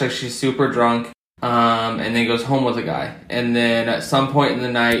like she's super drunk, and then goes home with a guy. And then at some point in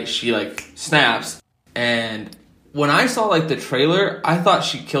the night, she snaps. And when I saw the trailer, I thought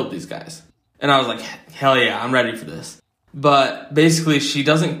she killed these guys. And I was like, hell yeah, I'm ready for this. But basically she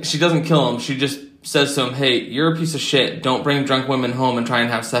doesn't kill them, she just says to him, hey, you're a piece of shit. Don't bring drunk women home and try and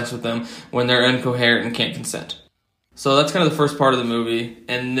have sex with them when they're incoherent and can't consent. So that's kind of the first part of the movie.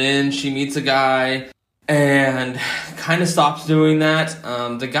 And then she meets a guy and kind of stops doing that.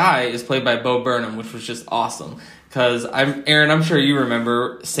 The guy is played by Bo Burnham, which was just awesome. Because Aaron, I'm sure you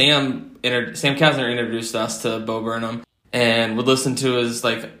remember, Sam Kasner introduced us to Bo Burnham and would listen to his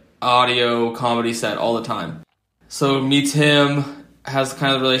audio comedy set all the time. So meets him, has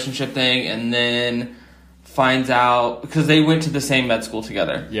kind of the relationship thing, and then finds out because they went to the same med school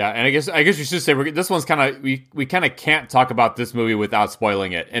together. Yeah, and I guess you should say this one's kind of we kind of can't talk about this movie without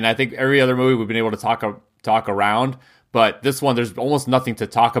spoiling it. And I think every other movie we've been able to talk around, but this one there's almost nothing to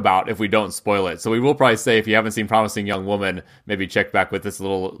talk about if we don't spoil it. So we will probably say if you haven't seen Promising Young Woman, maybe check back with this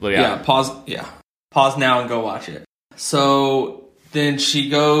little pause now and go watch it. So then she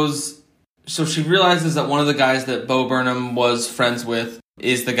goes. So she realizes that one of the guys that Bo Burnham was friends with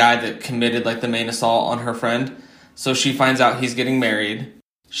is the guy that committed the main assault on her friend. So she finds out he's getting married.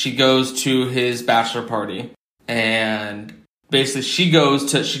 She goes to his bachelor party, and basically she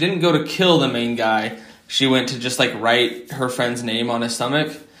didn't go to kill the main guy. She went to just write her friend's name on his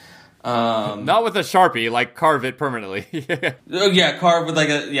stomach. Not with a Sharpie, carve it permanently. Oh yeah, carve with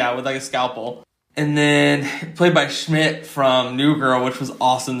a scalpel. And then played by Schmidt from New Girl, which was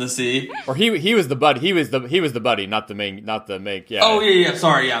awesome to see. Or he was the buddy. He was the buddy, not the main. Yeah. Oh yeah.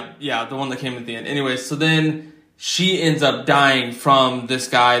 Sorry, yeah, the one that came at the end. Anyway, so then she ends up dying from this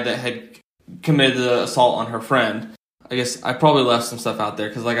guy that had committed the assault on her friend. I guess I probably left some stuff out there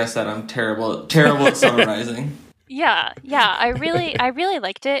because, like I said, I'm terrible at summarizing. Yeah. I really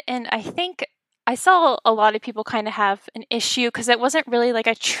liked it, and I think I saw a lot of people kind of have an issue because it wasn't really like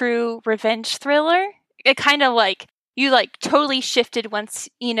a true revenge thriller. It kind of like, you like totally shifted once,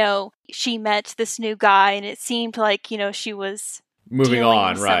 she met this new guy, and it seemed like, she was moving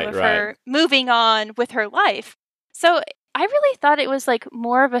on, right. Moving on with her life. So I really thought it was like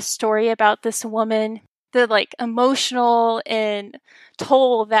more of a story about this woman, the like emotional and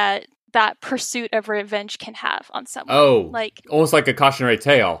toll that pursuit of revenge can have on someone. Oh, like almost like a cautionary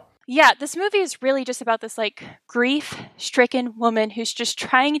tale. Yeah, this movie is really just about this like grief-stricken woman who's just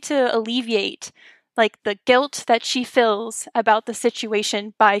trying to alleviate like the guilt that she feels about the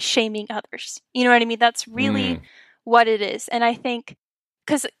situation by shaming others. You know what I mean? That's really what it is. And I think,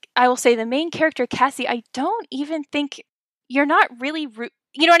 because I will say the main character, Cassie, I don't even think, you're not really,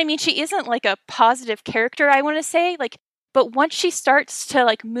 you know what I mean? She isn't like a positive character, I want to say. Like, but once she starts to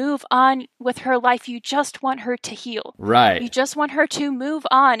like move on with her life, you just want her to heal. Right. You just want her to move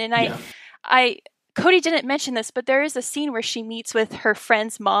on. And Cody didn't mention this, but there is a scene where she meets with her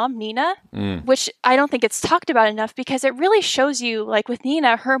friend's mom, Nina, which I don't think it's talked about enough, because it really shows you, like with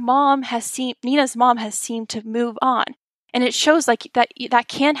Nina, Nina's mom has seemed to move on. And it shows like that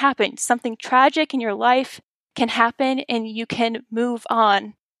can happen. Something tragic in your life can happen and you can move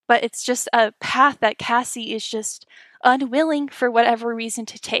on. But it's just a path that Cassie is just unwilling for whatever reason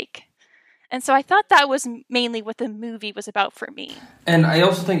to take. And so I thought that was mainly what the movie was about for me. And I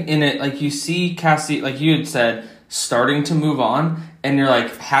also think in it, like, you see Cassie, like you had said, starting to move on, and you're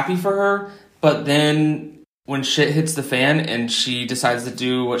like happy for her, but then when shit hits the fan and she decides to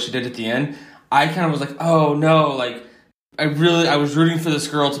do what she did at the end, I kind of was like, oh no, like I was rooting for this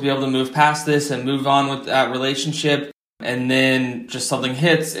girl to be able to move past this and move on with that relationship. And then just something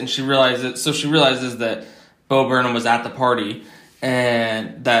hits and she realizes that Bo Burnham was at the party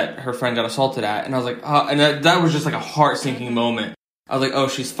and that her friend got assaulted at. And I was like, oh, and that was just like a heart-sinking moment. I was like, oh,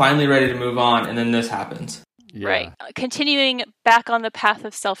 she's finally ready to move on, and then this happens. Yeah. Right. Continuing back on the path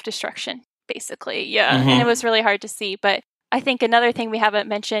of self-destruction, basically. Yeah. Mm-hmm. And it was really hard to see. But I think another thing we haven't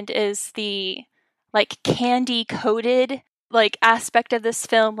mentioned is the like candy-coated like aspect of this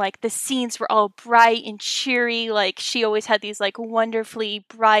film. Like the scenes were all bright and cheery. Like she always had these like wonderfully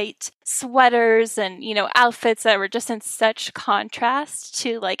bright sweaters and, outfits that were just in such contrast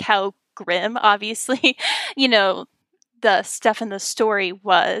to like how grim, obviously, the stuff in the story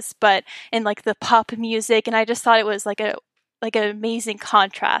was, but in like the pop music. And I just thought it was like an amazing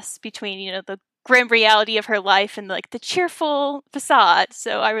contrast between, the grim reality of her life and like the cheerful facade.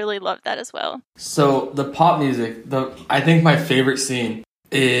 So I really loved that as well. So the pop music, I think my favorite scene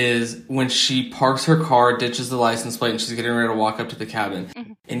is when she parks her car, ditches the license plate, and she's getting ready to walk up to the cabin.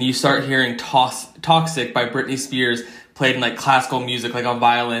 Mm-hmm. And you start hearing Toxic by Britney Spears played in like classical music, like on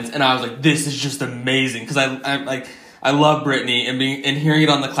violins. And I was like, this is just amazing. Because I love Britney, and hearing it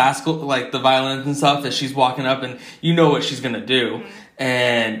on the classical, like the violins and stuff, as she's walking up, and you know what she's going to do. Mm-hmm.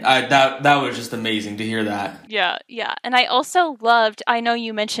 And that was just amazing to hear that. Yeah. And I also loved, I know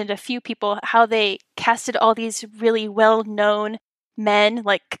you mentioned a few people, how they casted all these really well-known men,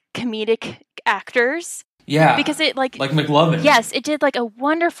 like comedic actors. Yeah. Because it like McLovin. Yes, it did like a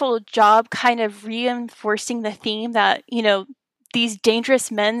wonderful job kind of reinforcing the theme that, these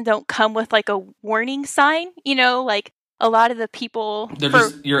dangerous men don't come with like a warning sign, like a lot of the people, they're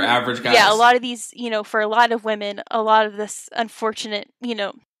just your average guys. Yeah, a lot of these, for a lot of women, a lot of this unfortunate,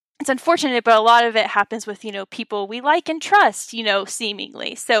 it's unfortunate, but a lot of it happens with, people we like and trust,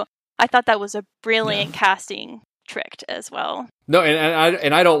 seemingly. So I thought that was a brilliant casting trick as well. No,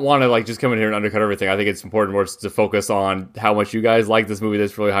 and I don't want to like just come in here and undercut everything. I think it's important more to focus on how much you guys like this movie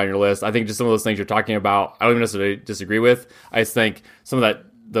that's really high on your list. I think just some of those things you're talking about, I don't even necessarily disagree with. I just think some of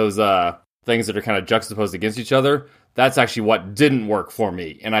those things that are kind of juxtaposed against each other, that's actually what didn't work for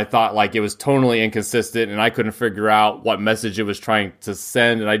me. And I thought like it was tonally inconsistent and I couldn't figure out what message it was trying to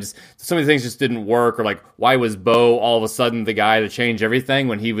send. And so many things just didn't work. Or like, why was Bo all of a sudden the guy to change everything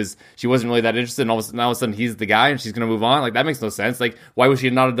when she wasn't really that interested, and all of a sudden he's the guy and she's going to move on? Like, that makes no sense. Like, why would she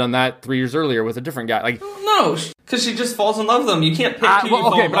not have done that 3 years earlier with a different guy? Like, no, because she just falls in love with him. You can't pick who you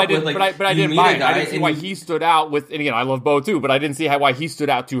fall in love with. But I didn't buy it. I didn't see why he stood out with, and again, I love Bo too, but I didn't see why he stood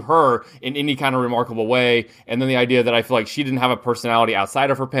out to her in any kind of remarkable way. And then the idea that I feel like she didn't have a personality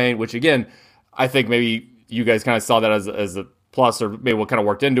outside of her pain, which again, I think maybe you guys kind of saw that as a plus, or maybe what kind of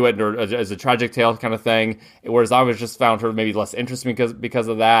worked into it, or as a tragic tale kind of thing. Whereas I was just found her maybe less interesting because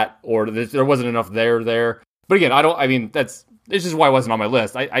of that, or there wasn't enough there. But again, it's just why it wasn't on my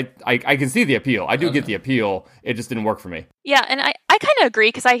list. I can see the appeal. I do get the appeal. It just didn't work for me. Yeah, and I kind of agree,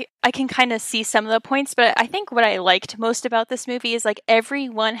 because I can kind of see some of the points, but I think what I liked most about this movie is like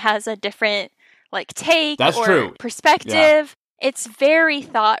everyone has a different like take That's or true. perspective. it's very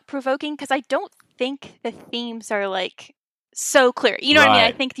thought-provoking because I don't think the themes are like so clear. You know what I mean?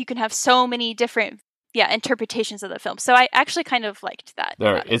 I think you can have so many different interpretations of the film. So I actually kind of liked that.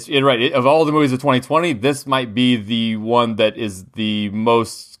 Of all the movies of 2020, this might be the one that is the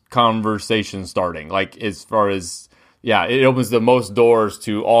most conversation starting. Like as far as it opens the most doors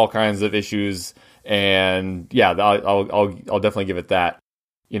to all kinds of issues, and I'll definitely give it that.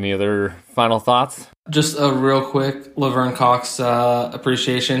 Any other final thoughts? Just a real quick Laverne Cox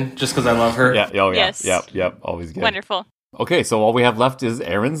appreciation, just because I love her. Yeah. Oh yeah. Yes. Yep. Always good. Wonderful. Okay, so all we have left is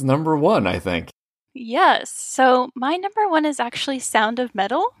Erin's number 1, I think. Yes. So my number 1 is actually Sound of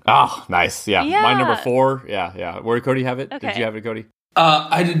Metal. Oh, nice. Yeah. My number 4. Yeah. Where did Cody have it? Okay. Did you have it, Cody?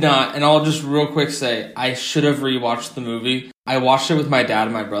 I did not, and I'll just real quick say I should have rewatched the movie. I watched it with my dad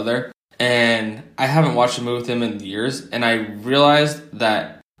and my brother, and I haven't watched a movie with him in years, and I realized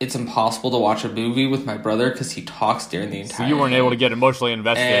that it's impossible to watch a movie with my brother because he talks during the entire. So you weren't able to get emotionally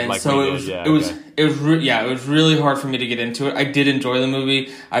invested, and like so we it was. did. It was really hard for me to get into it. I did enjoy the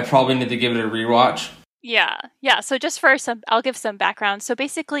movie. I probably need to give it a rewatch. Yeah. So just I'll give some background. So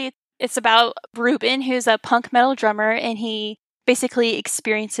basically, it's about Ruben, who's a punk metal drummer, and he basically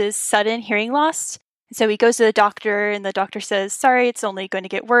experiences sudden hearing loss. And so he goes to the doctor, and the doctor says, "Sorry, it's only going to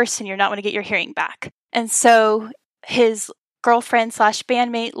get worse, and you're not going to get your hearing back." And so his girlfriend /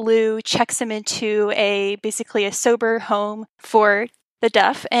 bandmate Lou checks him into basically a sober home for the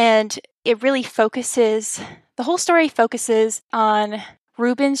deaf, and it really the whole story focuses on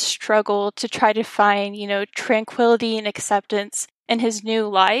Ruben's struggle to try to find, tranquility and acceptance in his new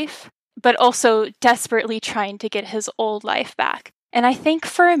life, but also desperately trying to get his old life back. And I think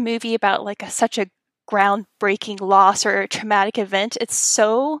for a movie about such a groundbreaking loss or a traumatic event, it's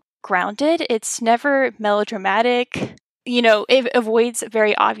so grounded. It's never melodramatic. It avoids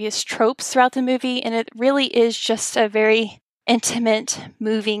very obvious tropes throughout the movie, and it really is just a very intimate,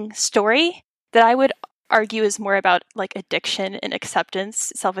 moving story that I would argue is more about addiction and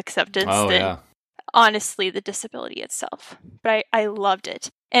acceptance, self-acceptance than honestly the disability itself. But I loved it.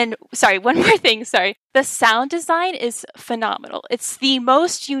 And sorry, one more thing. The sound design is phenomenal. It's the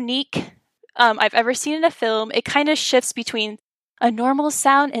most unique I've ever seen in a film. It kind of shifts between a normal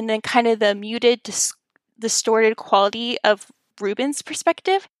sound and then kind of the muted, distorted quality of Ruben's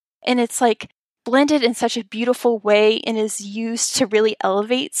perspective, and it's blended in such a beautiful way and is used to really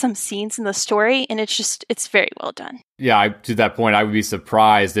elevate some scenes in the story, and it's very well done. Yeah, to that point, I would be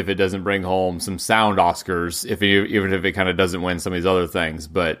surprised if it doesn't bring home some sound Oscars, even if it kind of doesn't win some of these other things.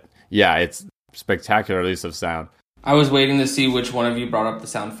 But yeah, it's spectacular use of sound. I was waiting to see which one of you brought up the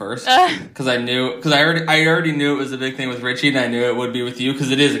sound first, because I already knew it was a big thing with Richie, and I knew it would be with you, because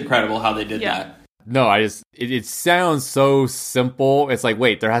it is incredible how they did that. No, it sounds so simple. It's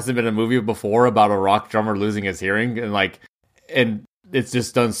wait, there hasn't been a movie before about a rock drummer losing his hearing, and it's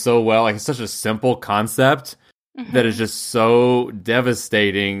just done so well. It's such a simple concept that is just so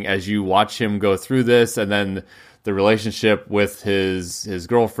devastating as you watch him go through this, and then the relationship with his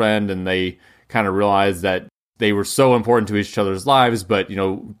girlfriend, and they kind of realize that they were so important to each other's lives, but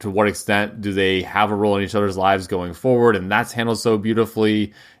to what extent do they have a role in each other's lives going forward? And that's handled so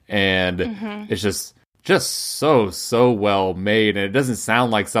beautifully. And it's just so well made, and it doesn't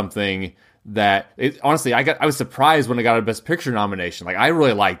sound like something that honestly I was surprised when it got a Best Picture nomination. I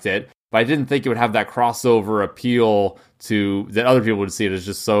really liked it, but I didn't think it would have that crossover appeal to that other people would see it as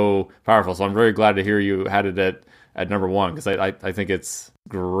just so powerful. So I'm very glad to hear you had it at number 1, because I think it's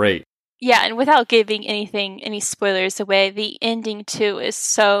great. Yeah, and without giving any spoilers away, the ending too is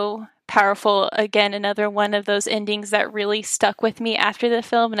so powerful. Again, another one of those endings that really stuck with me after the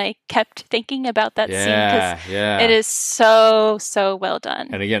film, and I kept thinking about that scene because it is so well done.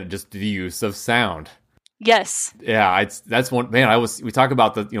 And again, just the use of sound. Yes. Yeah, that's one. Man, we talk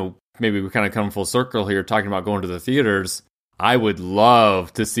about the maybe we kind of come full circle here talking about going to the theaters. I would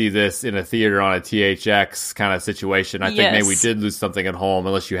love to see this in a theater on a THX kind of situation. I think maybe we did lose something at home,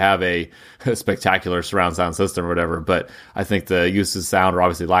 unless you have a spectacular surround sound system or whatever. But I think the use of sound, or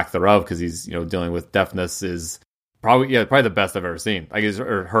obviously lack thereof, because he's dealing with deafness, is probably the best I've ever seen.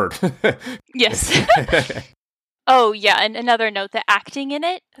 Or heard. Yes. Oh yeah, and another note: the acting in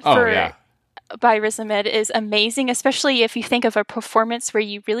it by Riz Ahmed is amazing, especially if you think of a performance where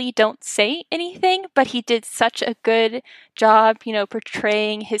you really don't say anything, but he did such a good job,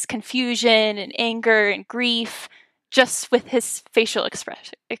 portraying his confusion and anger and grief just with his facial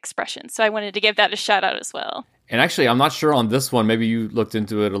expression. So I wanted to give that a shout out as well. And actually, I'm not sure on this one, maybe you looked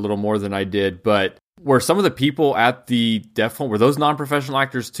into it a little more than I did, but were some of the people at the Deaf Home, were those non-professional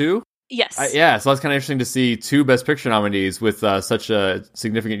actors too? Yes. Yeah, so it's kind of interesting to see 2 Best Picture nominees with such a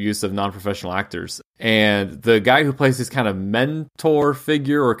significant use of non-professional actors. And the guy who plays his kind of mentor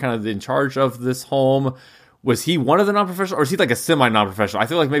figure or kind of in charge of this home, was he one of the non-professional, or is he like a semi-non-professional? I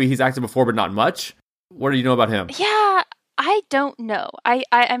feel like maybe he's acted before, but not much. What do you know about him? Yeah, I don't know.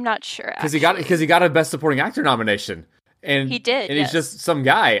 I'm not sure. Because he got a Best Supporting Actor nomination. And he did, and he's just some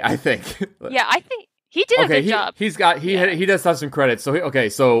guy, I think. Yeah, I think he did a good job. He does have some credits.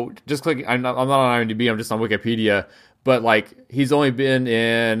 So just click. I'm not on IMDb. I'm just on Wikipedia. But like, he's only been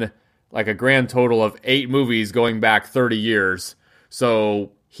in like a grand total of 8 movies going back 30 years.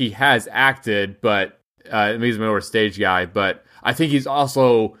 So he has acted, but he's more a stage guy. But I think he's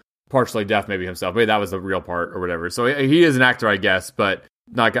also partially deaf, maybe himself. Maybe that was the real part or whatever. So he is an actor, I guess, but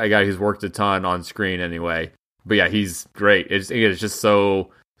not a guy who's worked a ton on screen anyway. But yeah, he's great. It's just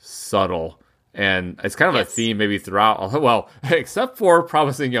so subtle. And it's kind of a theme maybe throughout. Well, except for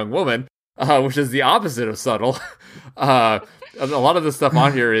Promising Young Woman, which is the opposite of subtle. A lot of the stuff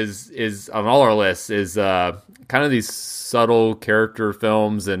on here is on all our lists is kind of these subtle character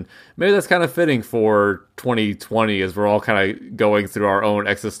films. And maybe that's kind of fitting for 2020 as we're all kind of going through our own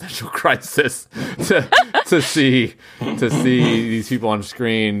existential crisis to see these people on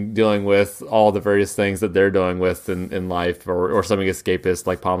screen dealing with all the various things that they're dealing with in life, or something escapist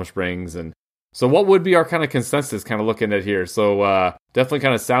like Palm Springs. And so what would be our kind of consensus kind of looking at here? So definitely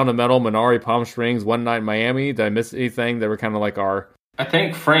kind of Sound of Metal, Minari, Palm Springs, One Night in Miami. Did I miss anything that were kind of like our... I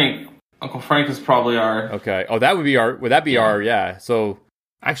think Uncle Frank is probably our... Okay. Oh, that would be our... Would that be our... Yeah. So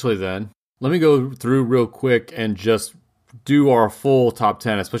actually then, let me go through real quick and just do our full top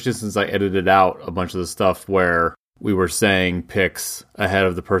 10, especially since I edited out a bunch of the stuff where we were saying picks ahead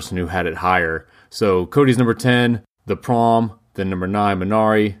of the person who had it higher. So Cody's number 10, The Prom. Then number 9,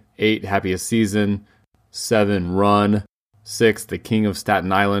 Minari. 8, Happiest Season. 7, Run. 6, The King of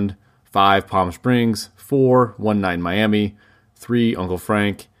Staten Island. 5, Palm Springs. 4, One Night in Miami. 3, Uncle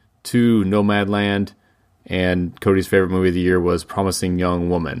Frank. 2, Nomadland. And Cody's favorite movie of the year was Promising Young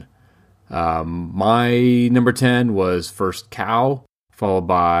Woman. My number 10 was First Cow, followed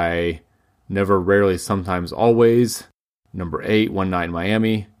by Never, Rarely, Sometimes, Always. Number 8, One Night in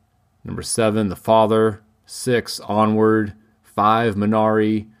Miami. Number 7, The Father. 6, Onward. 5,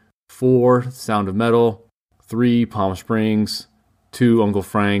 Minari. 4, Sound of Metal. 3, Palm Springs. 2, Uncle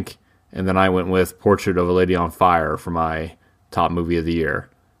Frank. And then I went with Portrait of a Lady on Fire for my top movie of the year.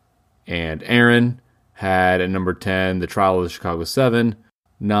 And Aaron had at number 10, The Trial of the Chicago 7.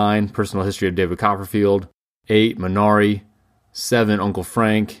 9, Personal History of David Copperfield. 8, Minari. 7, Uncle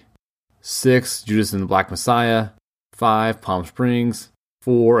Frank. 6, Judas and the Black Messiah. 5, Palm Springs.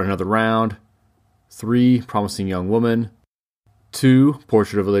 4, Another Round. 3, Promising Young Woman. 2,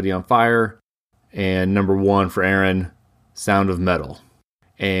 Portrait of a Lady on Fire. And number 1 for Aaron, Sound of Metal.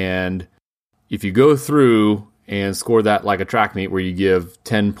 And if you go through and score that like a track meet where you give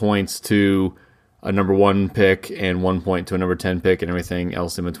 10 points to a number 1 pick and 1 point to a number 10 pick and everything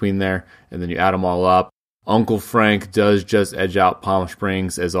else in between there, and then you add them all up, Uncle Frank does just edge out Palm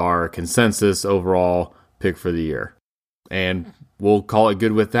Springs as our consensus overall pick for the year. And we'll call it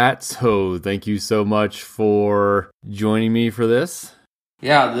good with that. So thank you so much for joining me for this.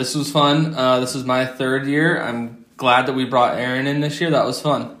 Yeah, this was fun. This was my 3rd year. I'm glad that we brought Aaron in this year. That was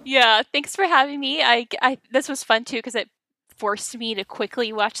fun. Yeah, thanks for having me. This was fun too because it forced me to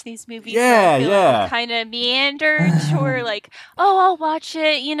quickly watch these movies. Yeah. Kind of meandered or like, oh, I'll watch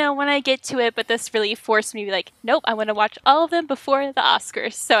it, when I get to it. But this really forced me to be like, nope, I want to watch all of them before the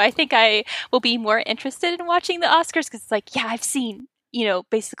Oscars. So I think I will be more interested in watching the Oscars because it's like, yeah, I've seen,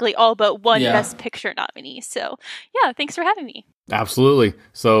 basically all but one Best Picture nominee. So yeah, thanks for having me. Absolutely.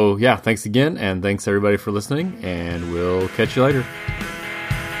 So yeah, thanks again. And thanks everybody for listening, and we'll catch you later.